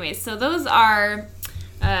 So, anyways, so those are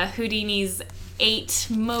Houdini's 8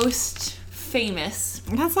 most famous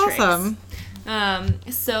That's tricks. Awesome.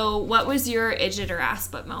 So what was your idjit or ass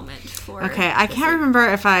butt moment for? Okay, I can't remember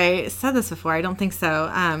if I said this before. I don't think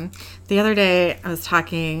so. The other day I was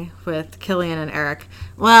talking with Killian and Eric.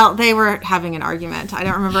 Well, they were having an argument. I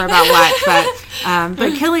don't remember about what,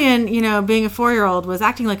 but Killian, you know, being a 4-year-old, was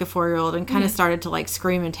acting like a 4-year-old and kind of started to like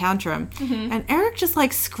scream and tantrum. And Eric just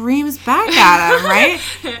like screams back at him, right?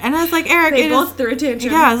 And I was like, Eric, they both threw a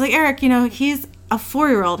tantrum. Yeah, I was like, Eric, you know, he's a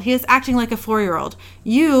 4-year-old. He is acting like a 4-year-old.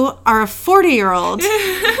 You are a 40-year-old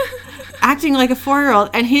acting like a 4-year-old.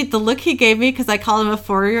 And the look he gave me, because I called him a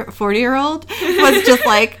 40-year-old, was just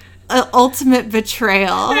like an ultimate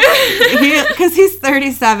betrayal. Because he's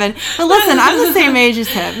 37. But listen, I'm the same age as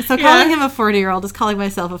him. So calling him a 40-year-old is calling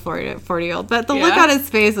myself a 40-year-old. But the look on his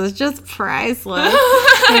face was just priceless.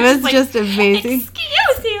 It was like, just amazing.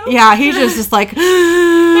 Excuse you. Yeah, he was just like...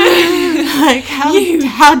 like, how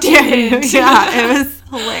dare you? Yeah, it was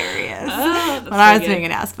hilarious. When I was being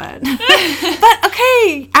an ass butt. But,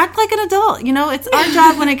 okay, act like an adult. You know, it's our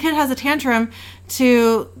job when a kid has a tantrum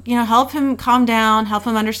to, you know, help him calm down, help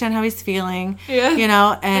him understand how he's feeling, you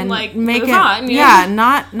know, and like make it, on,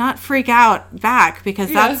 not freak out back,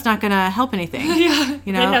 because that's not going to help anything.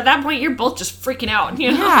 You know, and at that point, you're both just freaking out.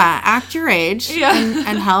 You know? Yeah, act your age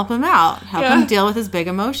and help him out. Help him deal with his big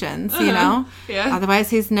emotions, you know? Otherwise,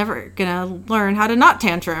 he's never going to learn how to not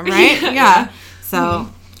tantrum, right? So,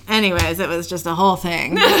 anyways, it was just a whole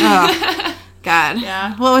thing. God.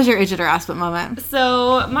 Yeah. What was your idjit or ass butt moment?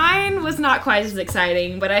 So mine was not quite as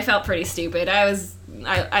exciting, but I felt pretty stupid.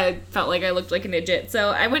 I felt like I looked like an idjit. So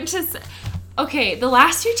I went to... Okay, the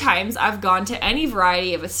last 2 times I've gone to any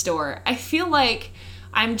variety of a store, I feel like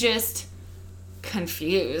I'm just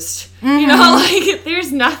confused. You know, like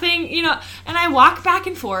there's nothing, you know, and I walk back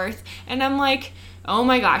and forth and I'm like, oh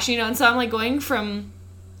my gosh, you know, and so I'm like going from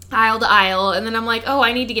aisle to aisle, and then I'm like, oh,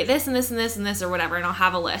 I need to get this and this and this and this or whatever, and I'll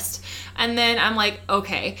have a list. And then I'm like,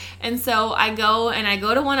 okay. And so I go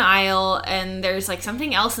to one aisle, and there's like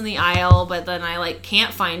something else in the aisle, but then I like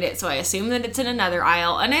can't find it, so I assume that it's in another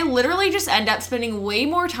aisle, and I literally just end up spending way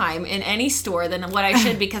more time in any store than what I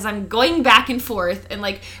should, because I'm going back and forth and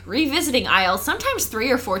like revisiting aisles, sometimes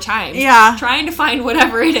 3 or 4 times, trying to find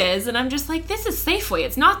whatever it is, and I'm just like, this is Safeway,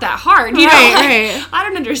 it's not that hard, you know? Like, I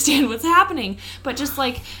don't understand what's happening, but just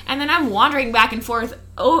like, and then I'm wandering back and forth,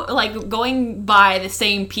 like going by the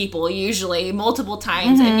same people usually multiple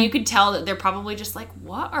times, and you could tell that they're probably just like,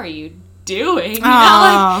 what are you doing? You know,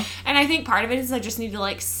 like, and I think part of it is I just need to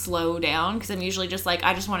like slow down, because I'm usually just like,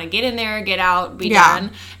 I just want to get in there, get out, be done.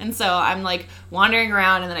 And so I'm like wandering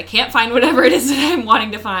around, and then I can't find whatever it is that I'm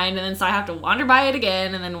wanting to find, and then so I have to wander by it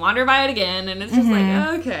again, and then wander by it again, and it's just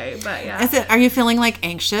like, okay, but yeah. Are you feeling like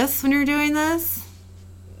anxious when you're doing this?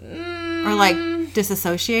 Or like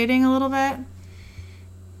disassociating a little bit?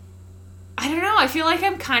 I don't know. I feel like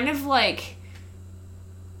I'm kind of like...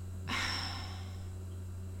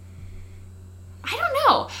 I don't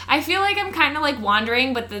know. I feel like I'm kind of like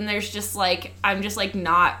wandering, but then there's just like, I'm just like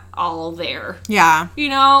not all there. Yeah. You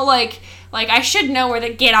know, like I should know where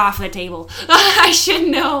to get off the table. I should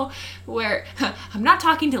know where... I'm not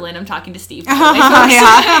talking to Lynn, I'm talking to Steve. Get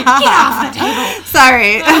off the table.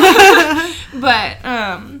 Sorry. But,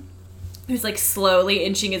 he's like slowly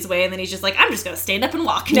inching his way, and then he's just like, I'm just gonna stand up and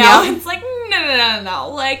walk now. And it's like,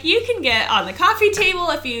 no. Like, you can get on the coffee table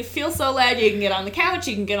if you feel so led. You can get on the couch.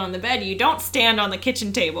 You can get on the bed. You don't stand on the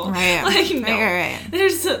kitchen table. Right. Like, no. Right.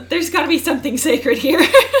 There's got to be something sacred here.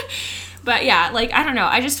 But yeah, like, I don't know.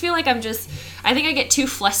 I just feel like I think I get too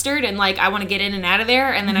flustered, and like I want to get in and out of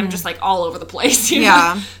there, and then I'm just like all over the place. You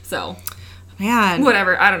know? So, man,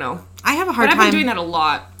 whatever. I don't know. I have a hard time. I've been doing that a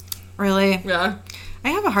lot. Really? Yeah. I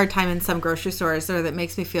have a hard time in some grocery stores that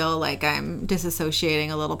makes me feel like I'm disassociating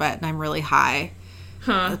a little bit and I'm really high.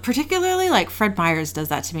 Particularly, like, Fred Meyers does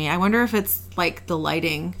that to me. I wonder if it's, like, the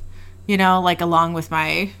lighting, you know, like, along with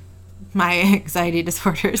my anxiety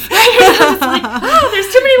disorders. It's like,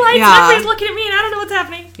 there's too many lights and everybody's looking at me and I don't know what's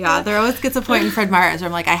happening. Yeah, there always gets a point in Fred Meyers where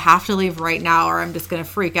I'm like, I have to leave right now or I'm just going to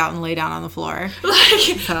freak out and lay down on the floor. So,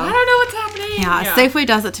 I don't know what's happening. Yeah, Safeway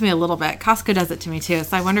does it to me a little bit. Costco does it to me too.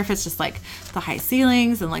 So I wonder if it's just like the high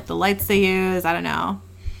ceilings and like the lights they use. I don't know.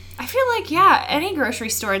 I feel like, any grocery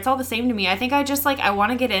store, it's all the same to me. I think I just, like, I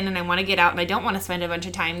want to get in and I want to get out, and I don't want to spend a bunch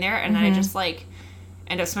of time there, and then I just, like,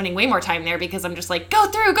 end up spending way more time there because I'm just like, go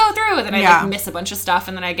through, and then I like miss a bunch of stuff,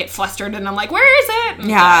 and then I get flustered, and I'm like, where is it?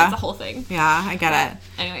 And it's a whole thing. Yeah, I get it.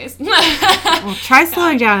 Anyways. Well, try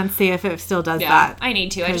slowing down and see if it still does that. I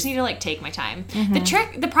need to. I just need to, like, take my time.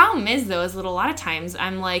 The problem is, though, is that a lot of times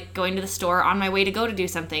I'm, like, going to the store on my way to go to do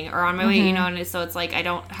something, or on my way, you know, and so it's like I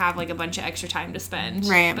don't have, like, a bunch of extra time to spend.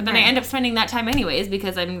 Right. But then I end up spending that time anyways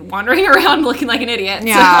because I'm wandering around looking like an idiot.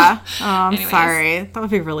 Yeah. So. Oh, I'm sorry. That would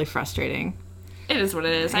be really frustrating. It is what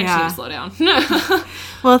it is. I just need to slow down.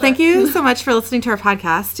 Well, thank you so much for listening to our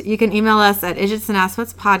podcast. You can email us at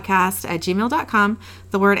idgitsandasputspodcast@gmail.com.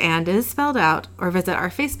 The word "and" is spelled out. Or visit our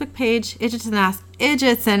Facebook page, Idgits and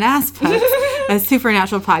Asputs, a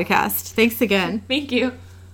Supernatural Podcast. Thanks again. Thank you.